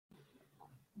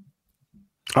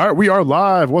All right, we are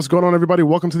live. What's going on, everybody?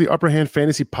 Welcome to the Upper Hand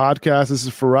Fantasy Podcast. This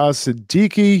is Faraz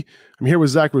Siddiqui. I'm here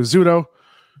with Zach Rizzuto.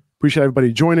 Appreciate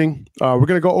everybody joining. We're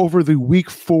going to go over the Week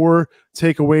 4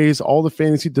 takeaways, all the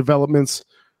fantasy developments.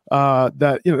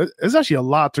 There's actually a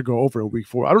lot to go over in Week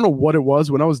 4. I don't know what it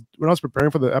was when I was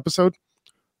preparing for the episode.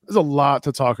 There's a lot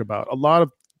to talk about. A lot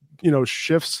of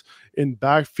shifts in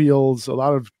backfields, a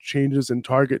lot of changes in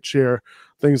target share,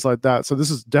 things like that. So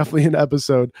this is definitely an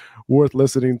episode worth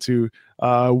listening to.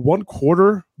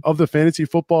 1/4 of the fantasy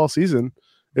football season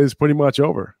is pretty much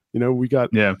over. We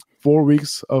got 4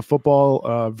 weeks of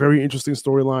football, very interesting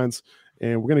storylines,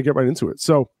 and we're going to get right into it.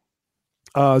 So,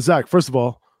 Zach, first of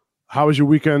all, how was your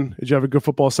weekend? Did you have a good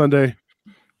football Sunday?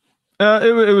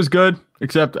 It was good,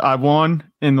 except I won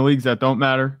in the leagues that don't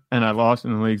matter, and I lost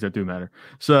in the leagues that do matter.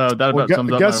 So that about sums up my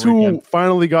weekend. Guess who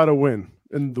finally got a win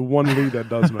in the one league that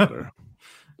does matter?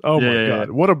 Oh my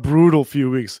God. What a brutal few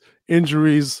weeks.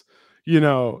 Injuries,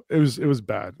 it was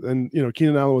bad. And,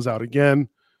 Keenan Allen was out again.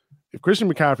 If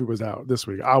Christian McCaffrey was out this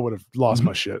week, I would have lost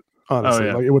my shit, honestly.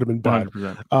 It would have been bad.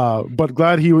 But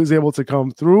glad he was able to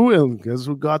come through, and guess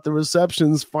who got the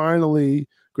receptions finally?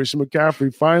 Christian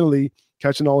McCaffrey finally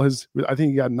catching all his. I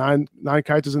think he got nine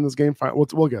catches in this game.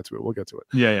 We'll get to it.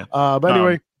 Yeah. But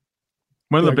anyway,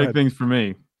 one of the big things for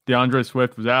me, DeAndre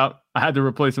Swift was out. I had to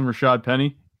replace him with Rashad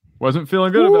Penny. Wasn't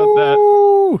feeling good about that.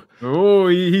 Oh,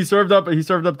 he served up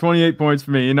 28 points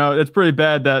for me. It's pretty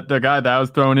bad that the guy that I was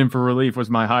throwing in for relief was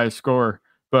my highest scorer.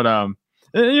 But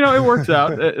it works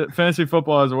out. Fantasy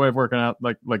football has a way of working out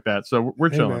like that. So we're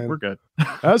chilling. Man. We're good.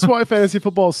 That's why fantasy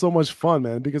football is so much fun,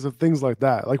 man, because of things like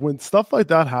that. Like when stuff like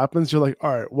that happens, you're like,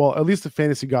 all right, well, at least the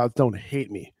fantasy gods don't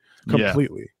hate me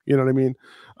completely. Yeah. You know what I mean?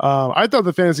 I thought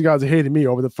the fantasy gods hated me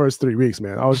over the first 3 weeks,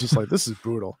 man. I was just like, this is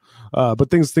brutal. But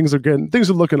things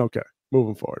are looking okay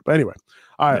moving forward. But anyway,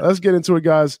 all right, let's get into it,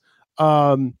 guys.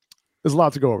 There's a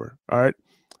lot to go over. All right.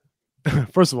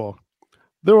 First of all,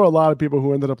 there were a lot of people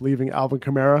who ended up leaving Alvin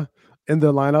Kamara in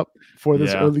their lineup for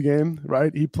this early game,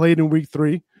 right? He played in week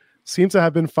 3, seems to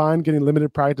have been fine getting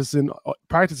limited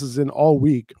practices in all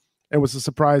week, and was a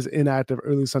surprise inactive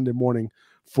early Sunday morning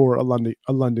for a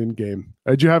London game.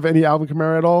 Did you have any Alvin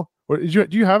Kamara at all? Or do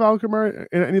you have Alvin Kamara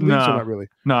in any leagues or not really?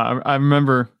 No, I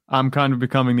remember I'm kind of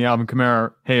becoming the Alvin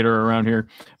Kamara hater around here.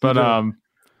 But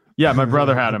my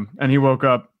brother had him, and he woke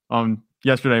up on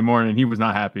yesterday morning. He was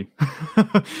not happy.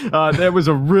 That was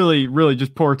a really, really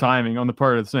just poor timing on the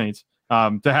part of the Saints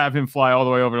to have him fly all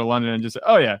the way over to London and just say,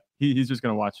 oh yeah, he's just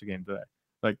going to watch the game today.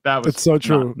 Like that was so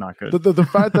true. Not good. The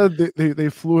fact that they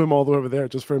flew him all the way over there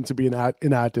just for him to be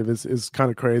inactive is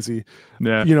kind of crazy.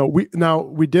 Yeah.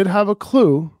 We did have a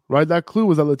clue, right? That clue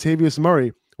was that Latavius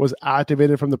Murray was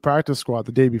activated from the practice squad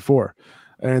the day before.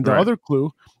 And the other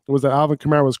clue was that Alvin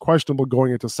Kamara was questionable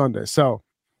going into Sunday. So,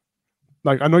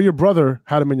 I know your brother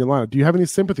had him in your lineup. Do you have any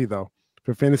sympathy, though,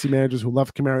 for fantasy managers who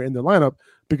left Kamara in their lineup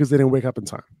because they didn't wake up in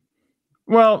time?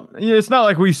 Well, it's not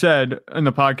like we said in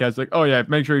the podcast, like, oh, yeah,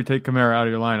 make sure you take Kamara out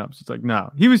of your lineups. It's like, no.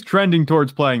 He was trending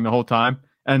towards playing the whole time.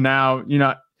 And now,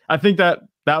 I think that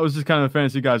was just kind of the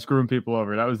fantasy guys screwing people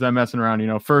over. That was them messing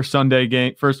around, first Sunday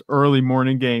game, first early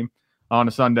morning game on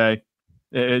a Sunday.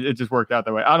 It just worked out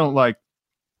that way. I don't like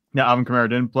Alvin Kamara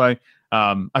didn't play.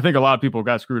 I think a lot of people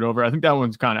got screwed over. I think that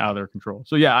one's kind of out of their control.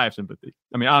 So yeah, I have sympathy.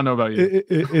 I mean, I don't know about you.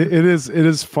 It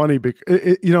is funny because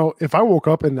if I woke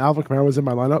up and Alvin Kamara was in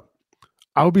my lineup,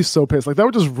 I would be so pissed. Like that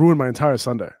would just ruin my entire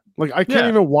Sunday. Like I can't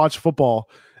even watch football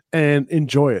and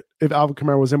enjoy it if Alvin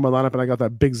Kamara was in my lineup and I got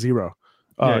that big zero.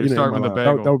 You start with a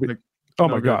bagel. That would be. Oh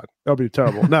my God, that would be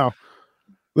terrible. Now,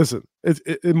 listen,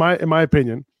 in my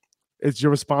opinion, it's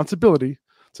your responsibility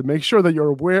to make sure that you're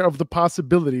aware of the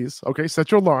possibilities. Okay,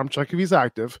 set your alarm, check if he's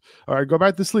active. All right, go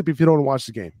back to sleep if you don't want to watch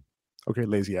the game. Okay,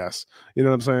 lazy ass. You know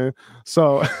what I'm saying?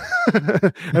 So,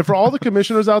 and for all the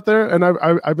commissioners out there, and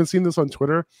I've been seeing this on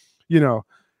Twitter,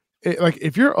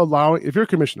 if you're a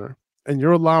commissioner and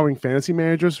you're allowing fantasy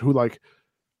managers who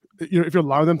if you're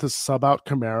allowing them to sub out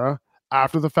Kamara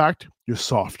after the fact, you're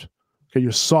soft. Okay,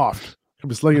 you're soft. I'm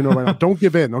just letting you know right now. Don't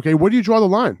give in. Okay, where do you draw the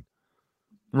line?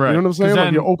 Right. You know what I'm saying?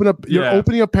 Then, you're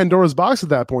opening up Pandora's box at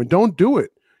that point. Don't do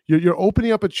it. You're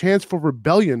opening up a chance for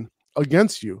rebellion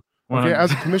against you. Okay,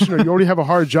 as a commissioner, you already have a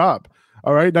hard job.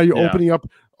 All right, now you're opening up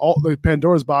all the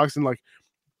Pandora's box, and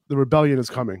the rebellion is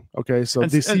coming. Okay, so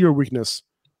they see your weakness,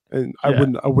 and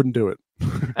I wouldn't do it.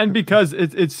 And because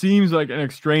it seems like an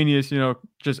extraneous,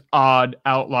 just odd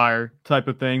outlier type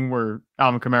of thing where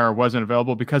Alvin Kamara wasn't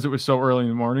available because it was so early in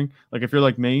the morning. Like if you're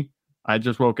like me, I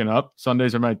just woken up.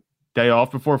 Sundays are my day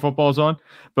off before football's on.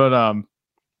 But I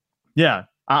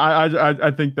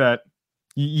think that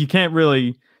you can't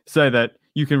really say that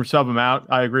you can sub him out.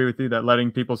 I agree with you that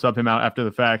letting people sub him out after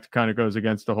the fact kind of goes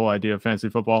against the whole idea of fantasy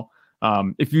football.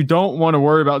 If you don't want to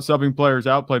worry about subbing players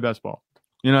out, play best ball.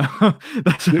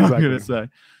 That's what I'm going to say.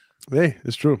 Hey,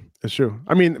 it's true. It's true.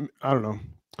 I mean, I don't know.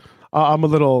 I'm a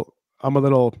little, I've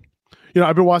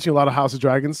been watching a lot of House of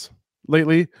Dragons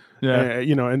lately. Yeah.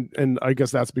 And I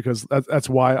guess that's because that's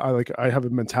why I have a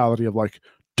mentality of like,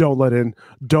 don't let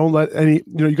any,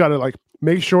 you got to like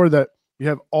make sure that you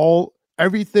have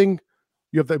everything.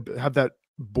 You have to have that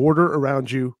border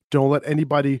around you. Don't let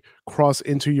anybody cross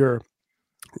into your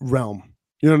realm.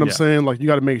 You know what I'm saying? Like, you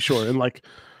got to make sure. And like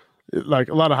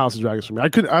a lot of House of Dragons for me.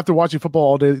 After watching football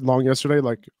all day long yesterday,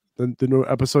 like the new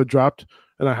episode dropped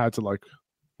and I had to like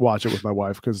watch it with my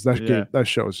wife because that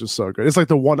show is just so good. It's like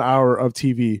the 1 hour of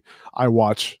TV I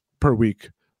watch per week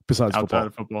besides outside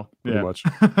of football. Pretty much.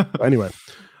 Anyway,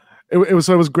 it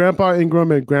was Grandpa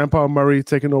Ingram and Grandpa Murray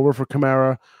taking over for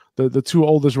Kamara, the two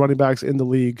oldest running backs in the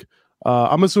league.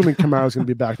 I'm assuming Kamara's going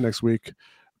to be back next week.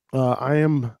 I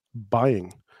am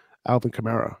buying Alvin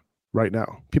Kamara right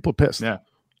now. People are pissed. Yeah.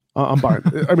 I'm buying.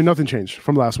 I mean, nothing changed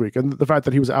from last week, and the fact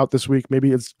that he was out this week,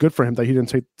 maybe it's good for him that he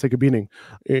didn't take a beating,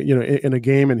 in a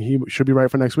game, and he should be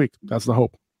right for next week. That's the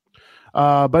hope.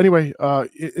 But anyway,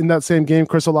 in that same game,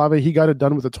 Chris Olave, he got it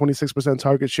done with a 26%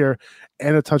 target share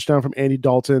and a touchdown from Andy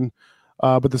Dalton.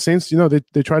 But the Saints,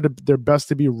 they tried their best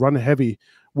to be run heavy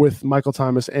with Michael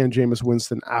Thomas and Jameis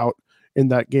Winston out in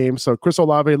that game. So Chris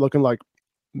Olave looking like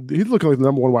the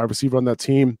number one wide receiver on that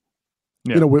team.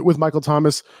 Yeah. With Michael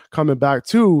Thomas coming back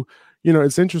too,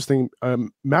 it's interesting.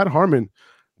 Matt Harmon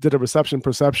did a reception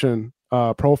perception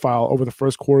profile over the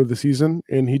first quarter of the season,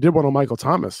 and he did one on Michael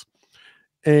Thomas.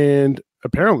 And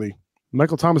apparently,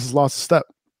 Michael Thomas has lost a step,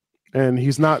 and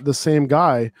he's not the same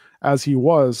guy as he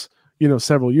was,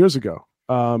 several years ago.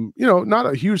 Not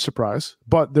a huge surprise,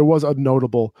 but there was a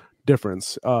notable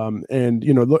difference. And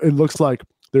it looks like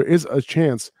there is a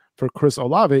chance for Chris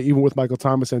Olave, even with Michael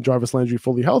Thomas and Jarvis Landry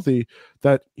fully healthy,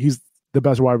 that he's the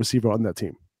best wide receiver on that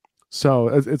team. So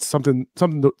it's something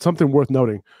worth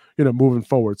noting, moving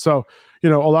forward. So,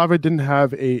 Olave didn't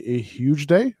have a huge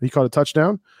day. He caught a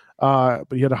touchdown, but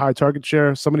he had a high target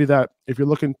share. Somebody that if you're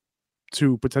looking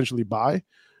to potentially buy,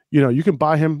 you can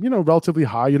buy him, relatively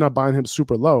high. You're not buying him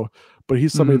super low, but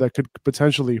he's somebody that could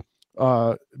potentially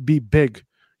be big,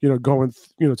 going,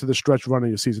 to the stretch run of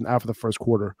your season after the first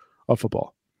quarter of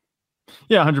football.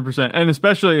 Yeah, 100%. And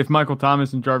especially if Michael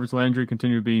Thomas and Jarvis Landry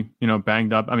continue to be,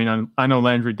 banged up. I mean, I know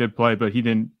Landry did play, but he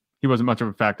wasn't much of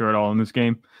a factor at all in this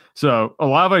game. So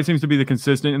Olave seems to be the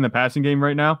consistent in the passing game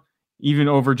right now, even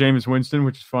over Jameis Winston,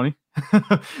 which is funny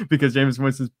because Jameis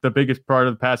Winston's the biggest part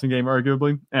of the passing game,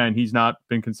 arguably, and he's not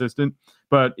been consistent.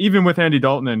 But even with Andy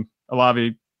Dalton and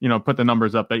Olave, put the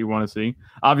numbers up that you want to see.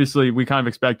 Obviously, we kind of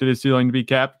expected his ceiling to be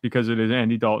capped because it is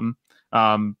Andy Dalton.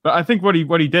 But I think what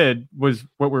he did was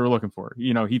what we were looking for.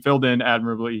 He filled in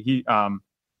admirably. He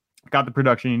got the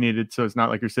production he needed, so it's not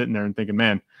like you're sitting there and thinking,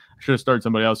 man, I should have started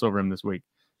somebody else over him this week.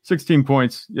 16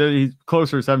 points. Yeah, he's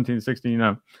closer to 17 to 16.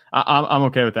 I'm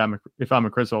okay with that if I'm a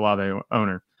Chris Olave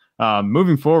owner.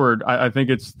 Moving forward, I think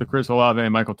it's the Chris Olave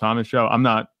and Michael Thomas show. I'm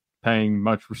not paying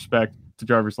much respect to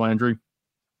Jarvis Landry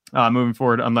moving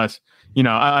forward unless,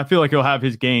 I feel like he'll have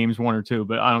his games, one or two,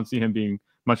 but I don't see him being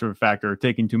much of a factor,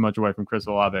 taking too much away from Chris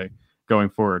Olave going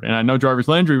forward. And I know Jarvis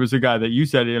Landry was the guy that you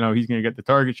said, he's going to get the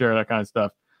target share, that kind of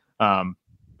stuff.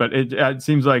 But it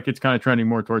seems like it's kind of trending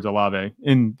more towards Olave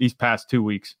in these past 2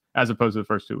 weeks, as opposed to the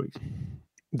first 2 weeks.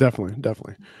 Definitely.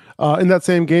 In that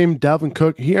same game, Dalvin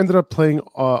Cook, he ended up playing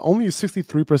only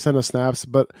 63% of snaps,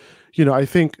 but, I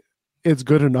think it's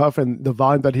good enough, and the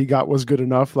volume that he got was good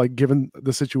enough, like given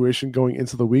the situation going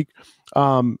into the week.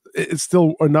 It's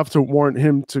still enough to warrant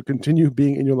him to continue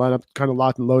being in your lineup, kind of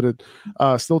locked and loaded.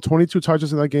 Still 22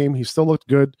 targets in that game. He still looked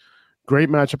good. Great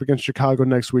matchup against Chicago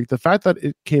next week. The fact that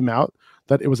it came out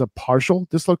that it was a partial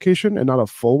dislocation and not a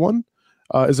full one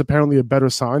is apparently a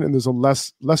better sign, and there's a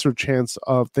lesser chance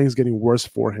of things getting worse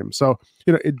for him. So,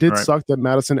 it did suck that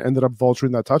Madison ended up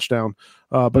vulturing that touchdown,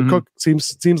 but Cook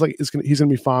seems like he's going to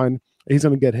be fine. He's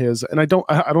going to get his, and I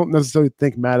don't necessarily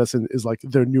think Madison is like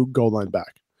their new goal line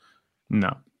back.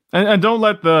 No, and don't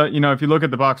let if you look at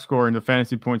the box score and the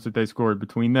fantasy points that they scored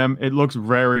between them, it looks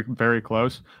very, very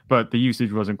close, but the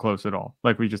usage wasn't close at all.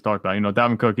 Like we just talked about,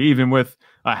 Dalvin Cook, even with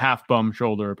a half bum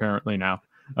shoulder, apparently now,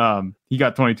 he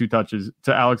got 22 touches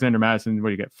to Alexander Madison. What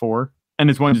do you get? 4, and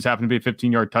his one just happened to be a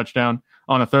 15-yard touchdown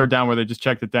on a third down where they just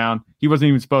checked it down. He wasn't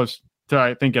even supposed to,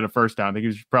 I think, get a first down. I think he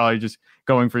was probably just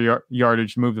going for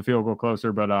yardage, move the field goal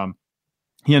closer, but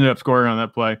he ended up scoring on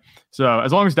that play. So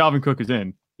as long as Dalvin Cook is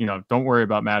in, don't worry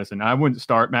about Madison. I wouldn't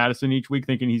start Madison each week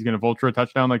thinking he's going to vulture a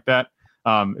touchdown like that.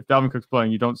 If Dalvin Cook's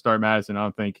playing, you don't start Madison. I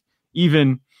don't think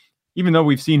even though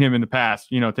we've seen him in the past,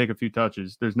 take a few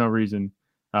touches. There's no reason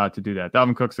to do that.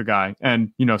 Dalvin Cook's the guy,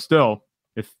 and still,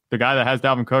 if the guy that has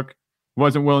Dalvin Cook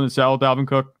wasn't willing to sell Dalvin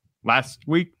Cook last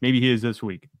week, maybe he is this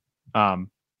week.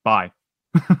 Bye.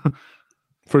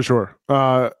 For sure.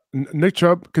 Nick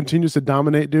Chubb continues to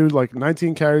dominate, dude. Like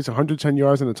 19 carries, 110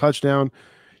 yards, and a touchdown.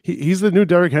 He's the new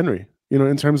Derrick Henry,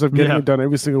 in terms of getting it done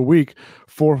every single week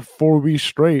for 4 weeks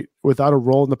straight without a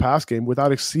role in the pass game,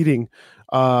 without exceeding,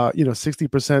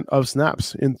 60% of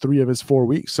snaps in 3 of his 4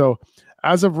 weeks. So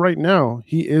as of right now,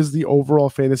 he is the overall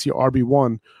fantasy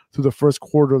RB1 through the first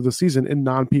quarter of the season in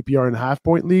non-PPR and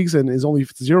half-point leagues, and is only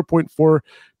 0.4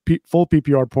 full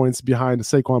PPR points behind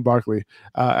Saquon Barkley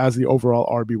as the overall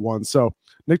RB1. So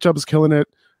Nick Chubb is killing it.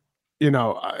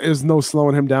 There's no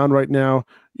slowing him down right now.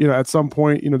 At some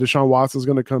point, Deshaun Watson is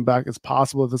going to come back. It's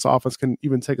possible that this offense can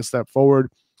even take a step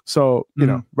forward. So,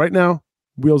 right now,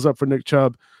 wheels up for Nick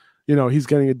Chubb. He's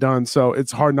getting it done. So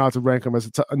it's hard not to rank him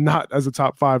not as a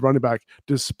top 5 running back,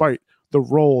 despite the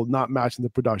role not matching the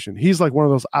production. He's like one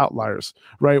of those outliers,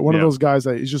 right? One of those guys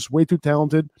that is just way too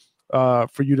talented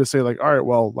for you to say like, all right,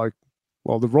 well,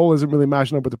 the role isn't really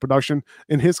matching up with the production.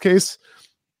 In his case,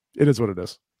 it is what it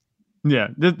is. Yeah,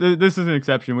 this is an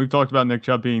exception. We've talked about Nick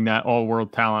Chubb being that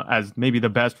all-world talent as maybe the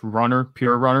best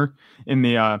pure runner in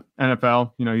the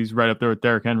NFL. He's right up there with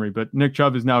Derrick Henry, but Nick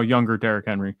Chubb is now younger Derrick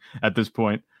Henry at this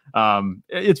point.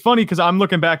 It's funny because I'm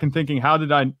looking back and thinking, how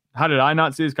did I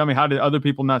not see this coming? How did other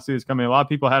people not see this coming? A lot of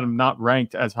people had him not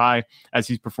ranked as high as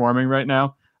he's performing right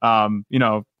now.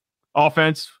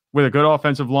 Offense with a good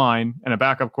offensive line and a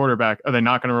backup quarterback, are they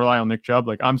not going to rely on Nick Chubb?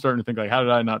 Like, I'm starting to think, like, how did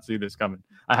I not see this coming?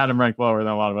 I had him ranked lower than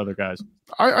a lot of other guys.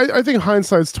 I think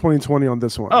hindsight's 2020 on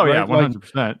this one. Oh, right? Yeah,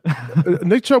 100%.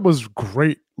 Nick Chubb was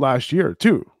great last year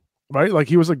too, right? Like,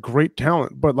 he was a great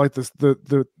talent, but like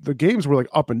the games were like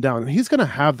up and down, and he's going to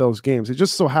have those games. It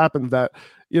just so happened that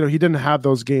he didn't have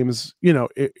those games,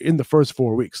 in the first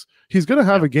 4 weeks. He's going to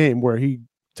have a game where he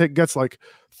gets like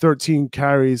 13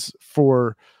 carries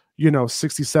for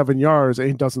 67 yards and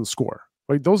he doesn't score.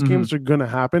 Like, those games are going to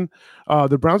happen.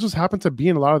 The Browns just happen to be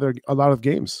in a lot of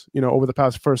games, over the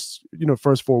past first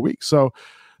 4 weeks. So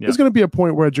there's going to be a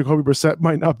point where Jacoby Brissett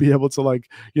might not be able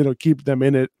to keep them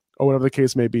in it or whatever the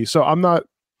case may be. So I'm not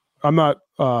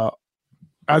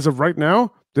as of right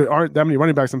now, there aren't that many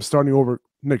running backs I'm starting over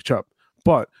Nick Chubb,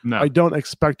 but I don't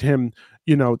expect him,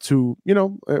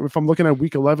 if I'm looking at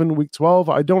week 11, week 12,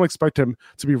 I don't expect him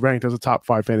to be ranked as a top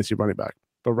 5 fantasy running back.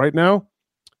 But right now,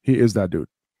 he is that dude.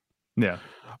 Yeah.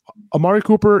 Amari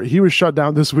Cooper, he was shut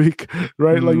down this week,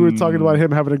 right? Like, we were talking about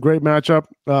him having a great matchup.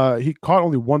 He caught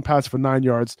only 1 pass for 9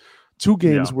 yards. 2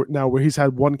 games where he's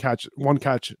had one catch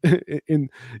in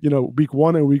week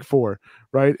 1 and week 4,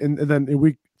 right? And then in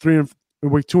week 2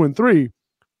 and 3,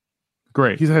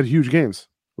 great. He's had huge games,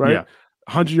 right? Yeah.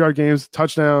 100-yard games,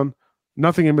 touchdown,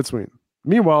 nothing in between.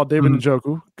 Meanwhile, David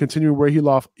Njoku continued where he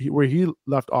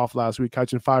left off last week,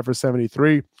 catching 5 for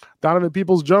 73. Donovan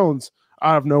Peoples-Jones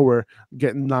out of nowhere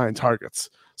getting 9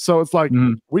 targets. So it's like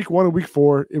week 1 and week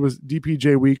 4, it was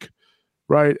DPJ week,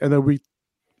 right? And then week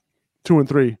 2 and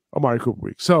 3, Amari Cooper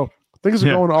week. So things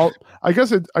are going all. I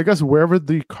guess wherever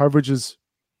the coverage is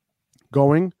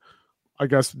going, I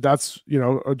guess that's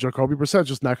a Jacoby Brissett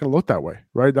just not going to look that way,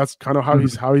 right? That's kind of how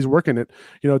he's working it.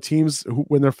 Teams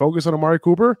when they're focused on Amari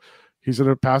Cooper, he's going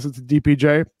to pass it to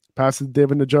DPJ, pass it to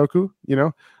David Njoku,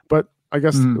 But I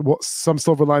guess some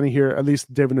silver lining here, at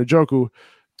least David Njoku,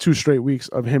 2 straight weeks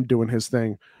of him doing his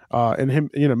thing, and him,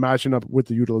 matching up with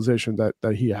the utilization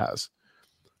that he has.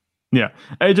 Yeah,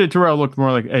 AJ Terrell looked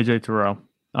more like AJ Terrell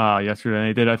yesterday than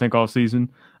he did, I think, all season.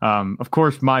 Of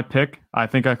course, my pick, I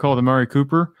think I called Amari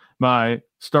Cooper my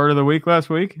start of the week last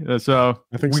week. So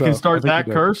I think we can start that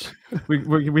curse.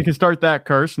 we can start that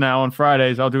curse now on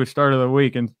Fridays. I'll do a start of the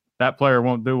week, and that player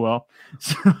won't do well.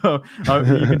 So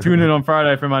you can tune in on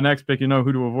Friday for my next pick. You know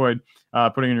who to avoid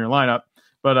putting in your lineup.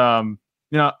 But,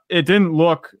 it didn't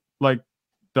look like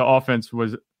the offense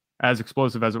was as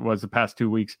explosive as it was the past 2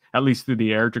 weeks, at least through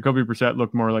the air. Jacoby Brissett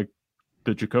looked more like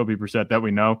the Jacoby Brissett that we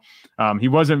know. He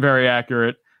wasn't very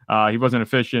accurate. He wasn't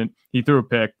efficient. He threw a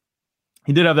pick.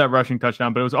 He did have that rushing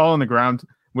touchdown, but it was all on the ground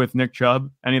with Nick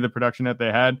Chubb, any of the production that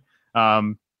they had.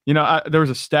 There was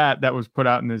a stat that was put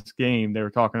out in this game. They were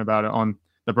talking about it on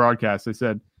the broadcast. They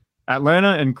said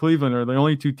Atlanta and Cleveland are the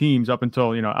only 2 teams up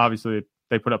until, obviously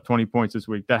they put up 20 points this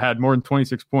week that had more than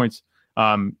 26 points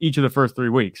each of the first 3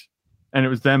 weeks. And it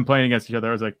was them playing against each other.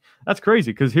 I was like, that's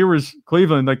crazy. Because here was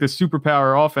Cleveland, like this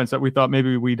superpower offense that we thought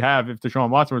maybe we'd have if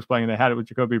Deshaun Watson was playing, and they had it with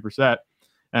Jacoby Brissett.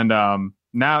 And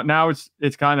now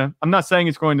it's kind of, I'm not saying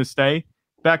it's going to stay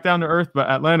back down to earth, but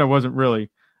Atlanta wasn't really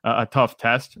a tough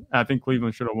test. I think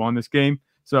Cleveland should have won this game.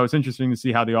 So it's interesting to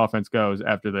see how the offense goes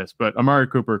after this. But Amari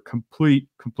Cooper, complete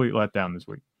letdown this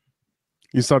week.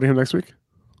 You starting him next week?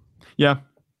 Yeah.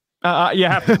 You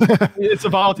have to. It's a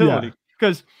volatility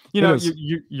because,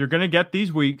 you're going to get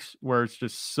these weeks where it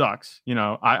just sucks.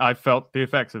 I felt the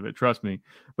effects of it, trust me.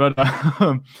 But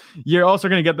you're also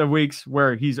going to get the weeks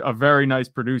where he's a very nice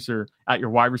producer at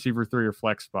your wide receiver 3 or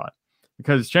flex spot,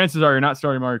 because chances are you're not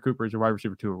starting Amari Cooper as your wide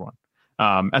receiver 2 or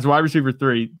 1. As a wide receiver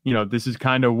 3, this is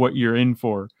kind of what you're in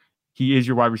for. He is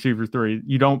your wide receiver 3.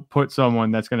 You don't put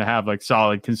someone that's going to have like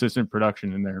solid, consistent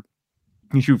production in there.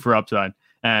 You shoot for upside.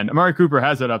 And Amari Cooper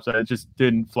has that upside. It just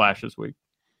didn't flash this week.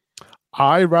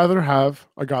 I'd rather have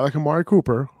a guy like Amari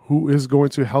Cooper who is going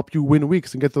to help you win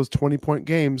weeks and get those 20-point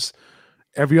games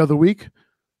every other week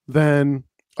than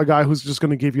a guy who's just going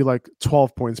to give you like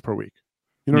 12 points per week.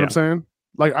 You know what I'm saying?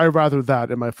 Like, I'd rather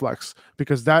that in my flex,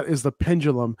 because that is the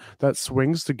pendulum that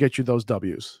swings to get you those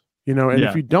W's. And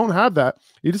if you don't have that,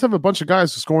 you just have a bunch of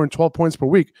guys scoring 12 points per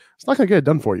week. It's not going to get it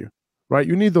done for you, right?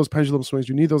 You need those pendulum swings.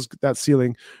 You need that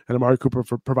ceiling, and Amari Cooper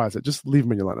provides it. Just leave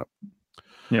him in your lineup.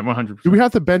 Yeah, 100%. Do we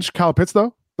have to bench Kyle Pitts,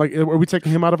 though? Like, are we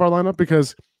taking him out of our lineup?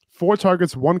 Because 4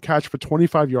 targets, 1 catch for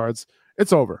 25 yards.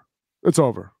 It's over. It's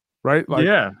over, right? Like,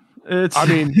 it's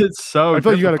so I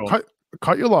feel like you got to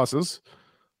cut your losses,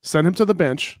 send him to the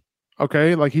bench,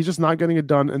 okay? Like, he's just not getting it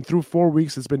done. And through 4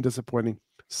 weeks, it's been disappointing.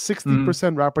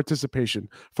 60% route participation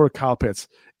for Kyle Pitts.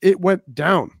 It went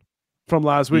down from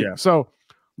last week. Yeah. So,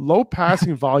 low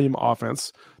passing volume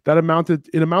offense that amounted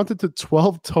to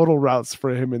 12 total routes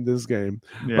for him in this game.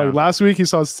 Yeah. Like, last week he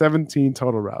saw 17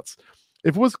 total routes.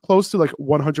 If it was close to like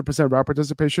 100% route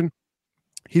participation,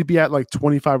 he'd be at like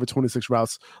 25 or 26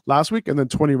 routes last week and then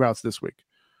 20 routes this week.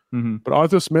 But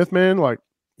Arthur Smith, man, like,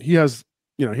 he has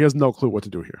no clue what to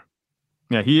do here.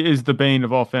 Yeah, he is the bane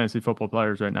of all fantasy football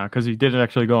players right now, because he did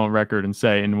actually go on record and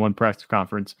say in one press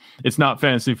conference, it's not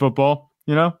fantasy football,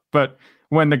 but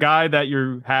when the guy that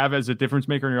you have as a difference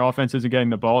maker in your offense isn't getting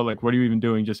the ball, like, what are you even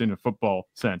doing just in a football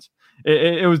sense?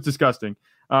 It was disgusting.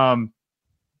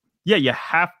 You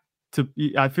have to,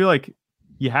 I feel like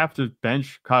you have to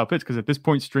bench Kyle Pitts, because at this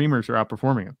point, streamers are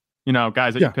outperforming him.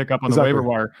 Guys that you pick up on the waiver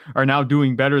wire are now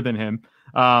doing better than him.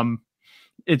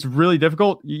 It's really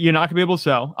difficult. You're not going to be able to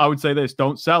sell. I would say this: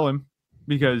 don't sell him,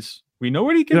 because we know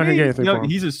what he can be.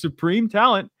 He's a supreme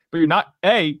talent, but you're not,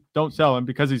 A, don't sell him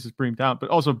because he's a supreme talent,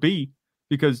 but also B,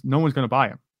 because no one's going to buy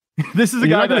him. This is a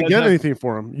guy that doesn't get anything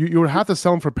for him. You would have to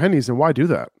sell him for pennies, and why do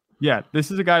that? Yeah, this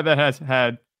is a guy that has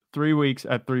had 3 weeks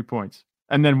at 3 points,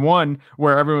 and then one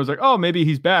where everyone was like, "Oh, maybe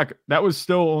he's back." That was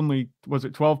still only, was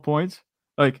it 12 points?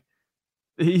 Like,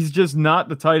 he's just not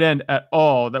the tight end at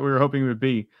all that we were hoping he would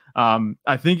be.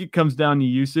 I think it comes down to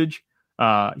usage.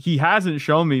 He hasn't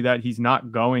shown me that he's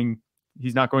not going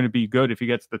to be good if he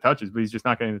gets the touches, but he's just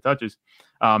not getting the touches.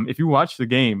 If you watch the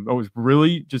game, it was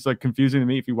really just like confusing to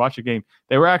me. If you watch the game,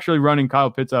 they were actually running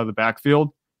Kyle Pitts out of the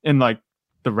backfield in like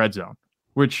the red zone,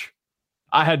 which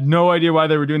I had no idea why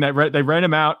they were doing that. They ran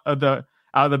him out of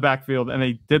the backfield, and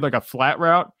they did like a flat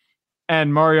route,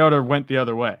 and Mariota went the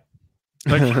other way.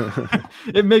 Like,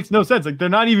 it makes no sense. Like, they're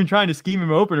not even trying to scheme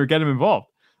him open or get him involved.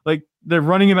 Like, they're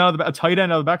running him out of a tight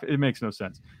end out of the back. It makes no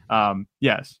sense.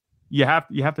 Yes, you have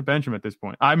to bench him at this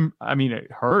point. I mean,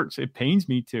 it hurts. It pains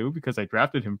me too, because I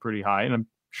drafted him pretty high, and I'm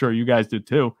sure you guys did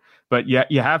too. But yeah,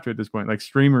 you have to at this point. Like,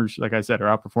 streamers, like I said,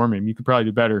 are outperforming him. You could probably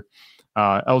do better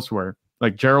elsewhere.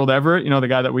 Like Gerald Everett, the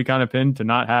guy that we kind of pinned to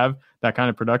not have that kind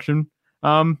of production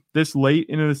this late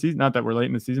into the season. Not that we're late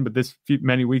in the season, but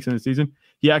many weeks in the season,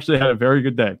 he actually had a very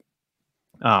good day.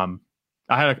 I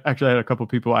had a couple of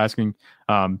people asking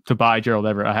to buy Gerald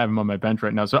Everett. I have him on my bench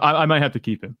right now, so I might have to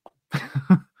keep him.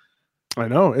 I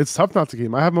know it's tough not to keep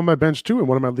him. I have him on my bench too in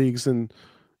one of my leagues, and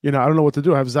I don't know what to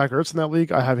do. I have Zach Ertz in that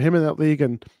league. I have him in that league,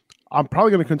 and I'm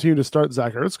probably going to continue to start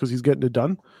Zach Ertz because he's getting it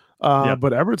done.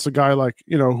 But Everett's a guy like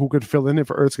who could fill in if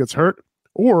Ertz gets hurt,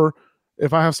 or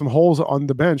if I have some holes on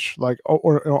the bench, like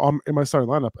in my starting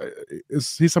lineup,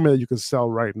 he's somebody that you can sell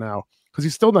right now, because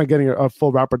he's still not getting a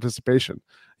full route participation.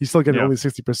 He's still getting only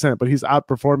 60%, but he's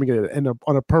outperforming it. And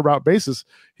on a per route basis,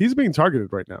 he's being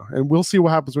targeted right now. And we'll see what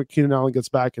happens when Keenan Allen gets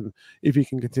back and if he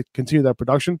can continue that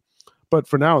production. But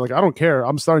for now, like, I don't care.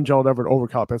 I'm starting Gerald Everett over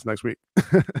Kyle Pitts next week.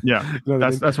 Yeah,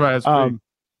 that's why it's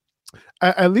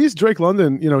at least Drake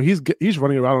London, he's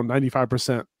running around on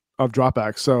 95% of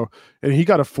dropbacks. So, and he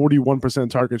got a 41%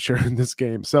 target share in this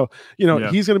game. So,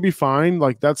 he's going to be fine.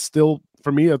 Like, that's still,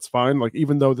 for me, that's fine. Like,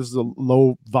 even though this is a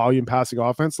low volume passing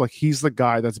offense, like, he's the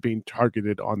guy that's being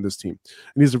targeted on this team.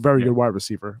 And he's a very good wide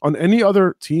receiver. On any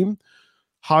other team,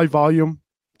 high volume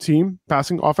team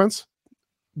passing offense,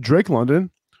 Drake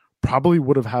London probably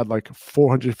would have had like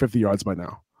 450 yards by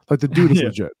now. Like the dude is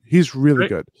legit. He's really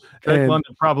good. Drake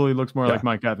London probably looks more like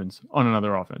Mike Evans on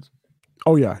another offense.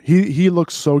 Oh yeah, he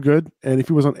looks so good. And if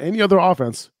he was on any other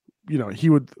offense, he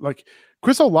would like.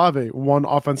 Chris Olave won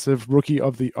Offensive Rookie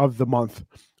of the Month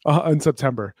in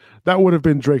September. That would have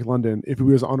been Drake London if he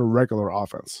was on a regular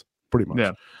offense, pretty much.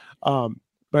 Yeah.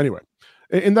 But anyway,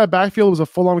 in that backfield, it was a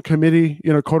full-on committee.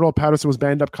 Cordell Patterson was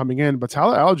banged up coming in, but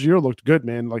Tyler Algier looked good,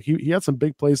 man. Like he had some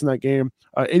big plays in that game.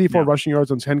 84 rushing yards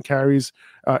on 10 carries.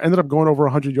 Ended up going over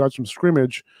 100 yards from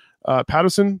scrimmage.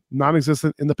 Patterson,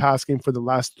 non-existent in the pass game for the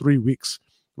last 3 weeks,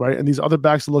 right? And these other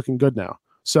backs are looking good now.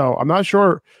 So I'm not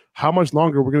sure how much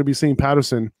longer we're going to be seeing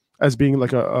Patterson as being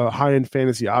like a high-end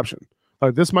fantasy option.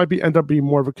 Like this might end up being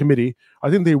more of a committee.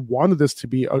 I think they wanted this to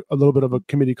be a little bit of a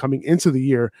committee coming into the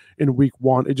year in week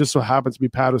 1. It just so happens to be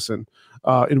Patterson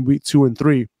in week 2 and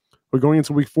 3. We're going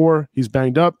into week 4. He's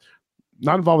banged up,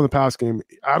 not involved in the pass game.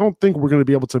 I don't think we're going to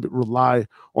be able to rely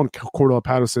on Cordell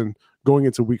Patterson going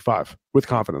into week 5 with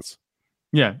confidence.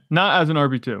 Yeah, not as an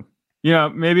RB2.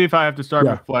 Maybe if I have to start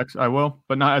with flex, I will,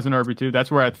 but not as an RB2. That's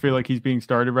where I feel like he's being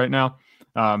started right now.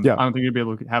 I don't think you'd be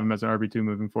able to have him as an RB2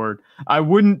 moving forward. I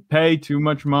wouldn't pay too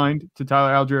much mind to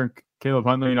Tyler Algier and Caleb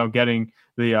Huntley, getting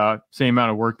the same amount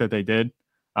of work that they did.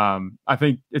 I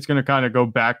think it's going to kind of go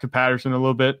back to Patterson a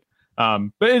little bit,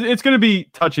 but it's going to be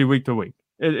touchy week to week.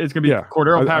 It's going to be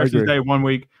Cordell Patterson's day 1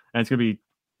 week, and it's going to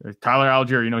be Tyler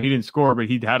Algier. He didn't score, but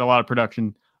he had a lot of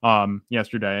production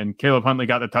yesterday, and Caleb Huntley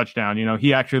got the touchdown.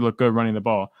 He actually looked good running the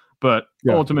ball, but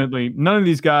ultimately none of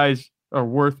these guys are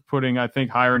worth putting, I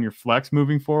think, higher in your flex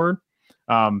moving forward.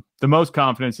 The most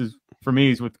confidence is for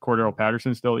me is with Cordell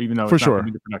Patterson still, even though it's not going to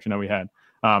be the production that we had.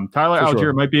 Tyler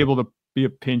Algier might be able to be a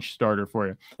pinch starter for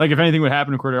you. Like if anything would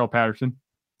happen to Cordell Patterson,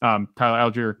 Tyler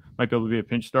Algier might be able to be a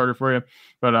pinch starter for you.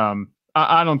 But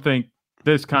I don't think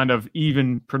this kind of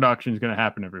even production is going to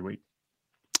happen every week.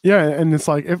 Yeah, and it's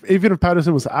like even if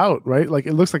Patterson was out, right? Like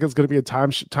it looks like it's going to be a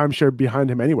timeshare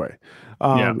behind him anyway.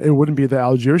 It wouldn't be the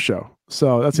Algier show,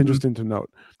 so that's interesting to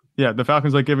note. Yeah, the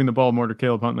Falcons like giving the ball more to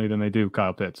Caleb Huntley than they do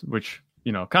Kyle Pitts, which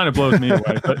kind of blows me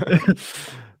away. But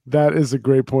that is a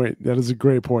great point.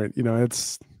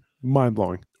 It's mind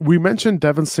blowing. We mentioned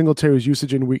Devin Singletary's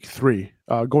usage in week 3,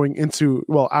 going into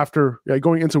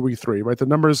week 3, right? The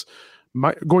numbers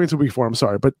going into week 4. I'm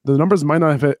sorry, but the numbers might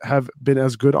not have been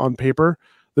as good on paper.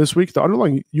 This week, the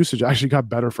underlying usage actually got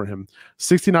better for him.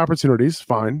 16 opportunities,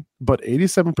 fine, but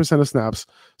 87% of snaps,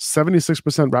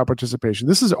 76% route participation.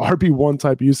 This is RB1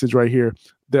 type usage right here.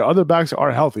 The other backs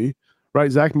are healthy, right?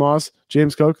 Zach Moss,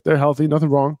 James Cook, they're healthy, nothing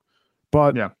wrong.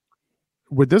 But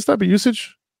with this type of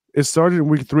usage, it started in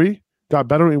week 3, got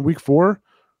better in week 4.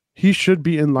 He should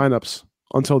be in lineups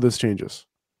until this changes.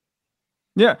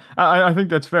 Yeah, I think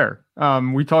that's fair.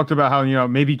 We talked about how,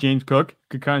 maybe James Cook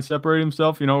could kind of separate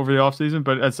himself, over the offseason,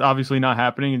 but that's obviously not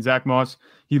happening. And Zach Moss,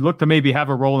 he looked to maybe have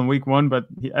a role in week 1, but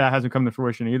that hasn't come to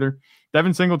fruition either.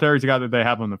 Devin Singletary's the guy that they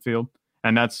have on the field,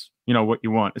 and that's, what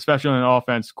you want, especially on an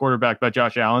offense quarterback by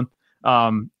Josh Allen.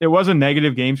 It was a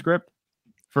negative game script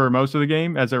for most of the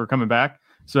game as they were coming back.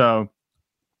 So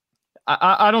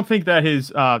I don't think that his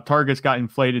targets got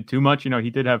inflated too much. He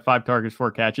did have 5 targets,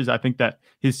 4 catches. I think that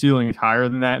his ceiling is higher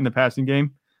than that in the passing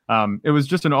game. It was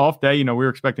just an off day. We were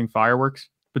expecting fireworks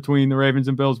between the Ravens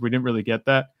and Bills. We didn't really get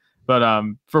that. But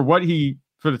for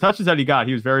the touches that he got,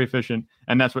 he was very efficient,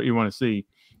 and that's what you want to see.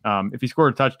 If he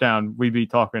scored a touchdown, we'd be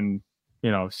talking,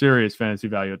 serious fantasy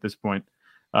value at this point.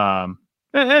 And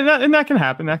that can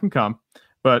happen. That can come.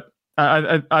 But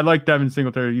I like Devin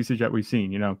Singletary usage that we've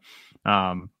seen.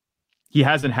 He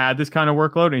hasn't had this kind of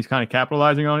workload, and he's kind of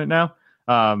capitalizing on it now.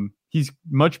 He's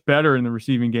much better in the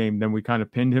receiving game than we kind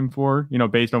of pinned him for,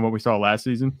 based on what we saw last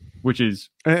season, which is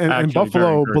and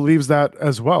Buffalo believes that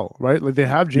as well, right? Like they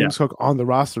have James Cook on the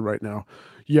roster right now,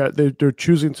 yet they're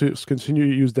choosing to continue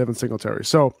to use Devin Singletary.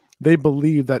 So they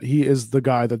believe that he is the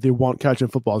guy that they want catching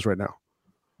footballs right now.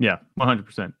 Yeah,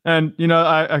 100%. And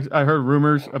I heard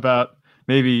rumors about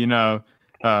maybe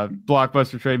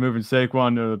blockbuster trade moving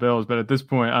Saquon to the Bills, but at this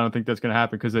point, I don't think that's going to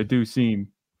happen because they do seem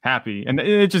happy, and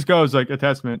it just goes like a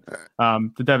testament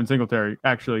to Devin Singletary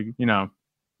actually,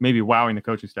 maybe wowing the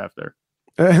coaching staff there.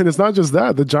 And it's not just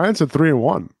that; the Giants are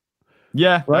 3-1.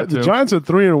 Yeah, right. The Giants are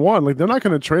 3-1. Like they're not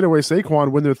going to trade away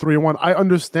Saquon when they're 3-1. I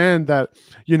understand that,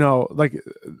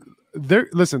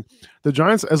 listen, the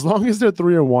Giants, as long as they're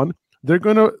 3-1, they're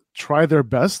going to try their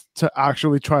best to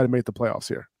actually try to make the playoffs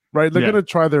here. Right, they're going to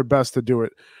try their best to do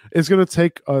it. It's going to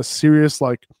take a serious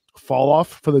fall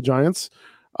off for the Giants,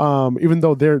 even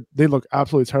though they look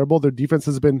absolutely terrible. Their defense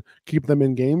has been keeping them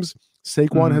in games.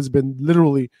 Saquon has been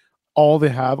literally all they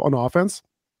have on offense.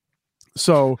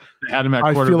 So They had him at I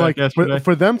feel quarterback like yesterday.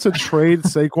 for them to trade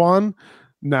Saquon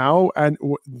now and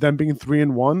them being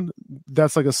 3-1,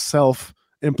 that's like a self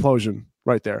implosion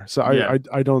right there. So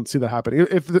I don't see that happening.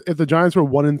 If the Giants were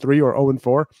 1-3 or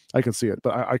 0-4, I can see it,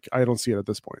 but I don't see it at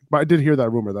this point. But I did hear that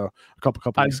rumor though a couple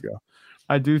weeks ago.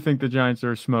 I do think the Giants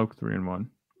are smoke 3-1.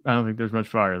 I don't think there's much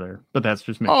fire there, but that's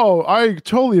just me. Oh, I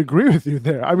totally agree with you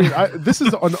there. I mean, this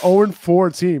is an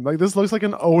 0-4 team. Like this looks like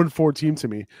an 0-4 team to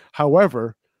me.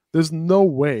 However, there's no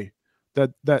way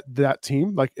that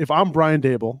team, like if I'm Brian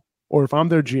Dable or if I'm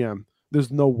their GM,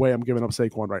 there's no way I'm giving up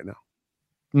Saquon right now.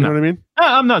 You know what I mean?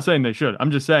 I'm not saying they should.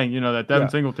 I'm just saying, that Devin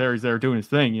Singletary's there doing his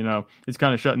thing. It's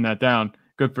kind of shutting that down.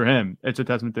 Good for him. It's a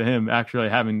testament to him actually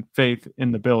having faith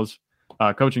in the Bills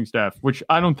coaching staff, which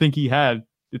I don't think he had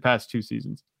the past 2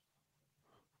 seasons.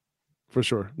 For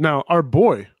sure. Now, our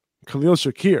boy, Khalil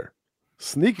Shakir,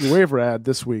 sneaky waiver ad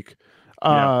this week.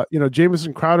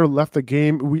 Jamison Crowder left the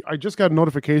game. I just got a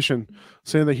notification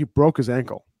saying that he broke his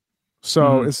ankle.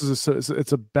 So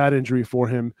it's a bad injury for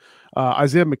him.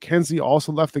 Isaiah McKenzie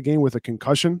also left the game with a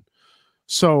concussion.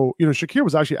 So, Shakir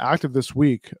was actually active this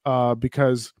week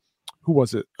because who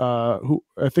was it?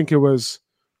 Jake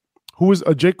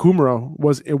Kumaro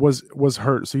was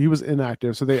hurt. So he was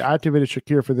inactive. So they activated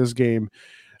Shakir for this game.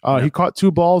 He caught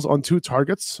 2 balls on 2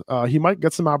 targets. He might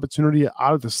get some opportunity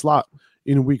out of the slot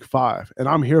in week 5. And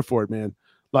I'm here for it, man.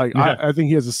 Like, I think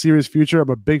he has a serious future. I'm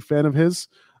a big fan of his.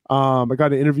 I got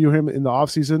to interview him in the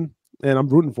offseason, and I'm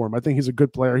rooting for him. I think he's a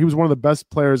good player. He was one of the best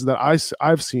players that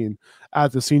I've seen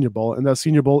at the Senior Bowl. And that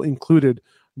Senior Bowl included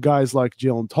guys like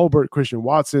Jalen Tolbert, Christian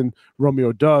Watson,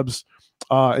 Romeo Doubs.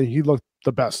 And he looked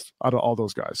the best out of all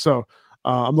those guys. So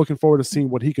I'm looking forward to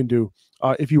seeing what he can do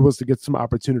if he was to get some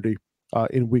opportunity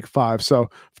in week 5. So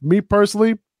for me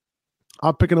personally,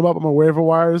 I'm picking him up on my waiver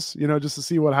wires, just to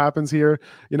see what happens here.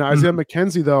 Isaiah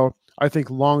McKenzie, though, I think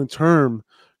long term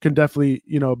can definitely,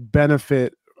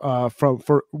 benefit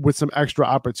with some extra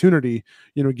opportunity,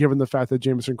 given the fact that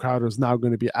Jamison Crowder is now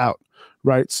going to be out,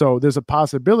 right? So there's a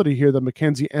possibility here that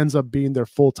McKenzie ends up being their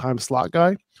full-time slot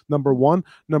guy, number 1.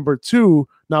 Number 2,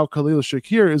 now Khalil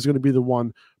Shakir is going to be the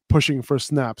one pushing for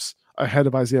snaps ahead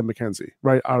of Isaiah McKenzie,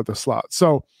 right out of the slot.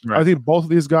 So I think both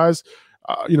of these guys,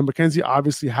 McKenzie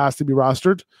obviously has to be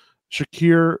rostered.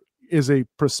 Shakir is a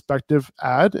prospective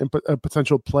ad and a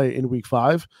potential play in week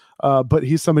 5. But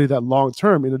he's somebody that long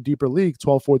term in a deeper league,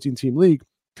 12-14 team league,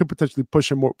 could potentially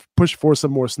push for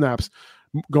some more snaps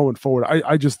going forward.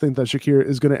 I just think that Shakir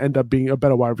is going to end up being a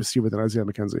better wide receiver than Isaiah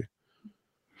McKenzie.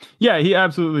 Yeah, he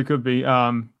absolutely could be.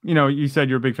 You said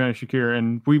you're a big fan of Shakir,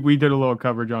 and we did a little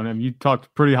coverage on him. You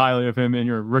talked pretty highly of him in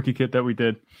your rookie kit that we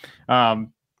did.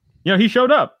 He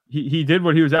showed up. He did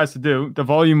what he was asked to do. The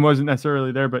volume wasn't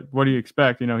necessarily there, but what do you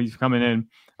expect? He's coming in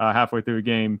halfway through a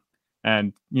game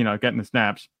and, getting the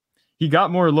snaps. He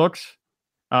got more looks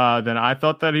than I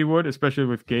thought that he would, especially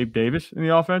with Gabe Davis in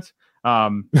the offense.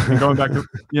 And going back to,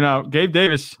 Gabe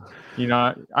Davis,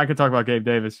 I could talk about Gabe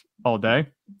Davis all day,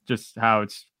 just how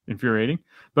it's infuriating.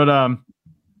 But,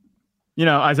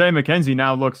 Isaiah McKenzie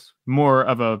now looks more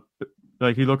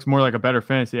like a better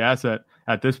fantasy asset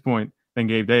at this point than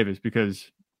Gabe Davis,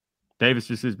 because Davis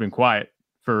just has been quiet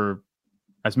for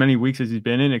as many weeks as he's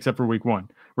been in, except for week 1,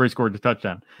 where he scored the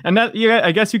touchdown. And that,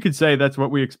 I guess you could say that's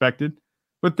what we expected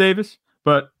with Davis.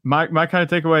 But my kind of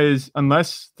takeaway is,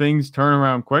 unless things turn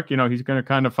around quick, he's going to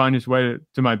kind of find his way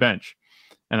to my bench.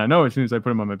 And I know as soon as I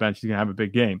put him on my bench, he's going to have a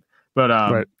big game.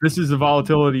 But This is the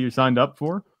volatility you signed up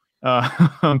for.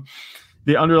 The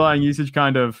underlying usage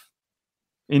kind of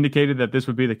indicated that this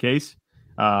would be the case.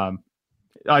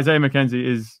 Isaiah McKenzie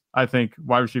is, I think,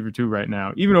 wide receiver 2 right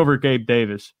now, even over Gabe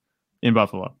Davis in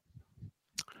Buffalo.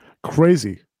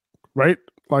 Crazy, right?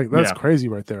 Like, that's crazy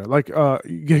right there. Like,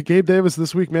 Gabe Davis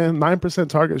this week, man, 9%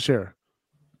 target share.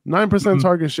 9%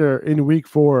 target share in week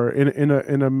 4 in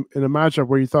a matchup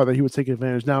where you thought that he would take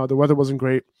advantage. Now, the weather wasn't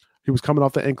great. He was coming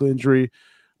off the ankle injury,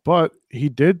 but he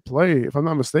did play, if I'm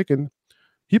not mistaken.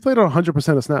 He played on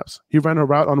 100% of snaps. He ran a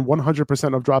route on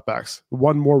 100% of dropbacks,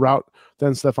 one more route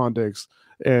than Stephon Diggs,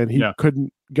 and he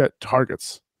couldn't get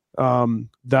targets.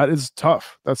 That is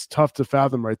tough. That's tough to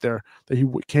fathom right there, that he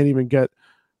can't even get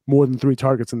more than 3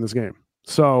 targets in this game.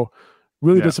 So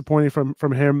really disappointing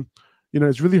from him.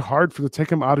 It's really hard to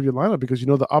take him out of your lineup because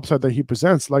the upside that he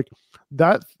presents. Like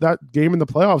that game in the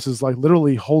playoffs is like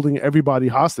literally holding everybody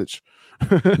hostage.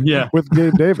 With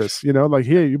Gabe Davis, like,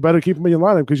 here, you better keep him in your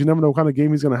lineup because you never know what kind of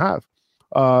game he's going to have.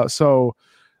 So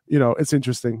it's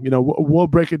interesting. We'll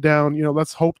break it down.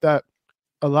 Let's hope that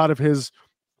a lot of his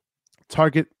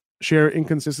target share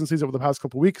inconsistencies over the past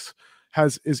couple of weeks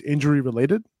is injury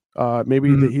related.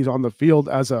 Maybe that he's on the field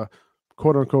as a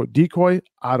quote unquote decoy.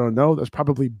 I don't know. That's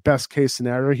probably best case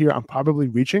scenario here. I'm probably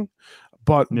reaching,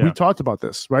 but we talked about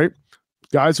this, right?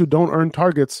 Guys who don't earn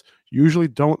targets usually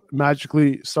don't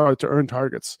magically start to earn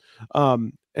targets.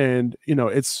 And,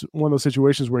 it's one of those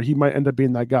situations where he might end up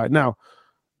being that guy. Now,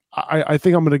 I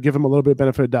think I'm going to give him a little bit of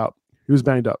benefit of doubt. He was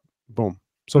banged up. Boom.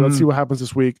 So let's see what happens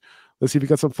this week. Let's see if he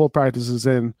gets some full practices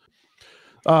in.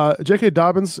 J.K.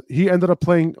 Dobbins, he ended up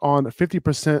playing on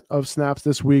 50% of snaps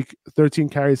this week, 13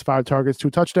 carries, 5 targets,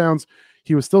 2 touchdowns.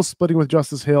 He was still splitting with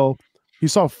Justice Hill.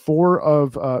 Dobbins saw 4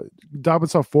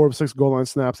 of 6 goal line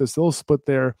snaps. It's still split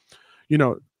there.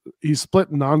 He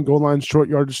split non-goal line short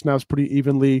yardage snaps pretty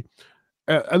evenly.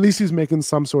 At least he's making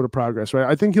some sort of progress, right?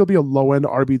 I think he'll be a low-end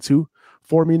RB2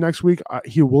 for me next week.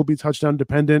 He will be touchdown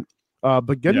dependent.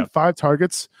 But getting 5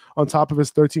 targets on top of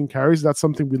his 13 carries, that's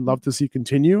something we'd love to see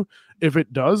continue. If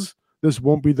it does, this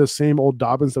won't be the same old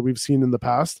Dobbins that we've seen in the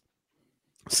past.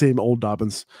 Same old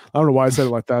Dobbins. I don't know why I said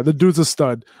it like that. The dude's a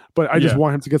stud, but I just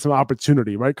want him to get some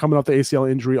opportunity, right? Coming off the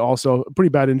ACL injury, also a pretty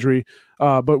bad injury.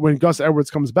 But when Gus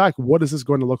Edwards comes back, what is this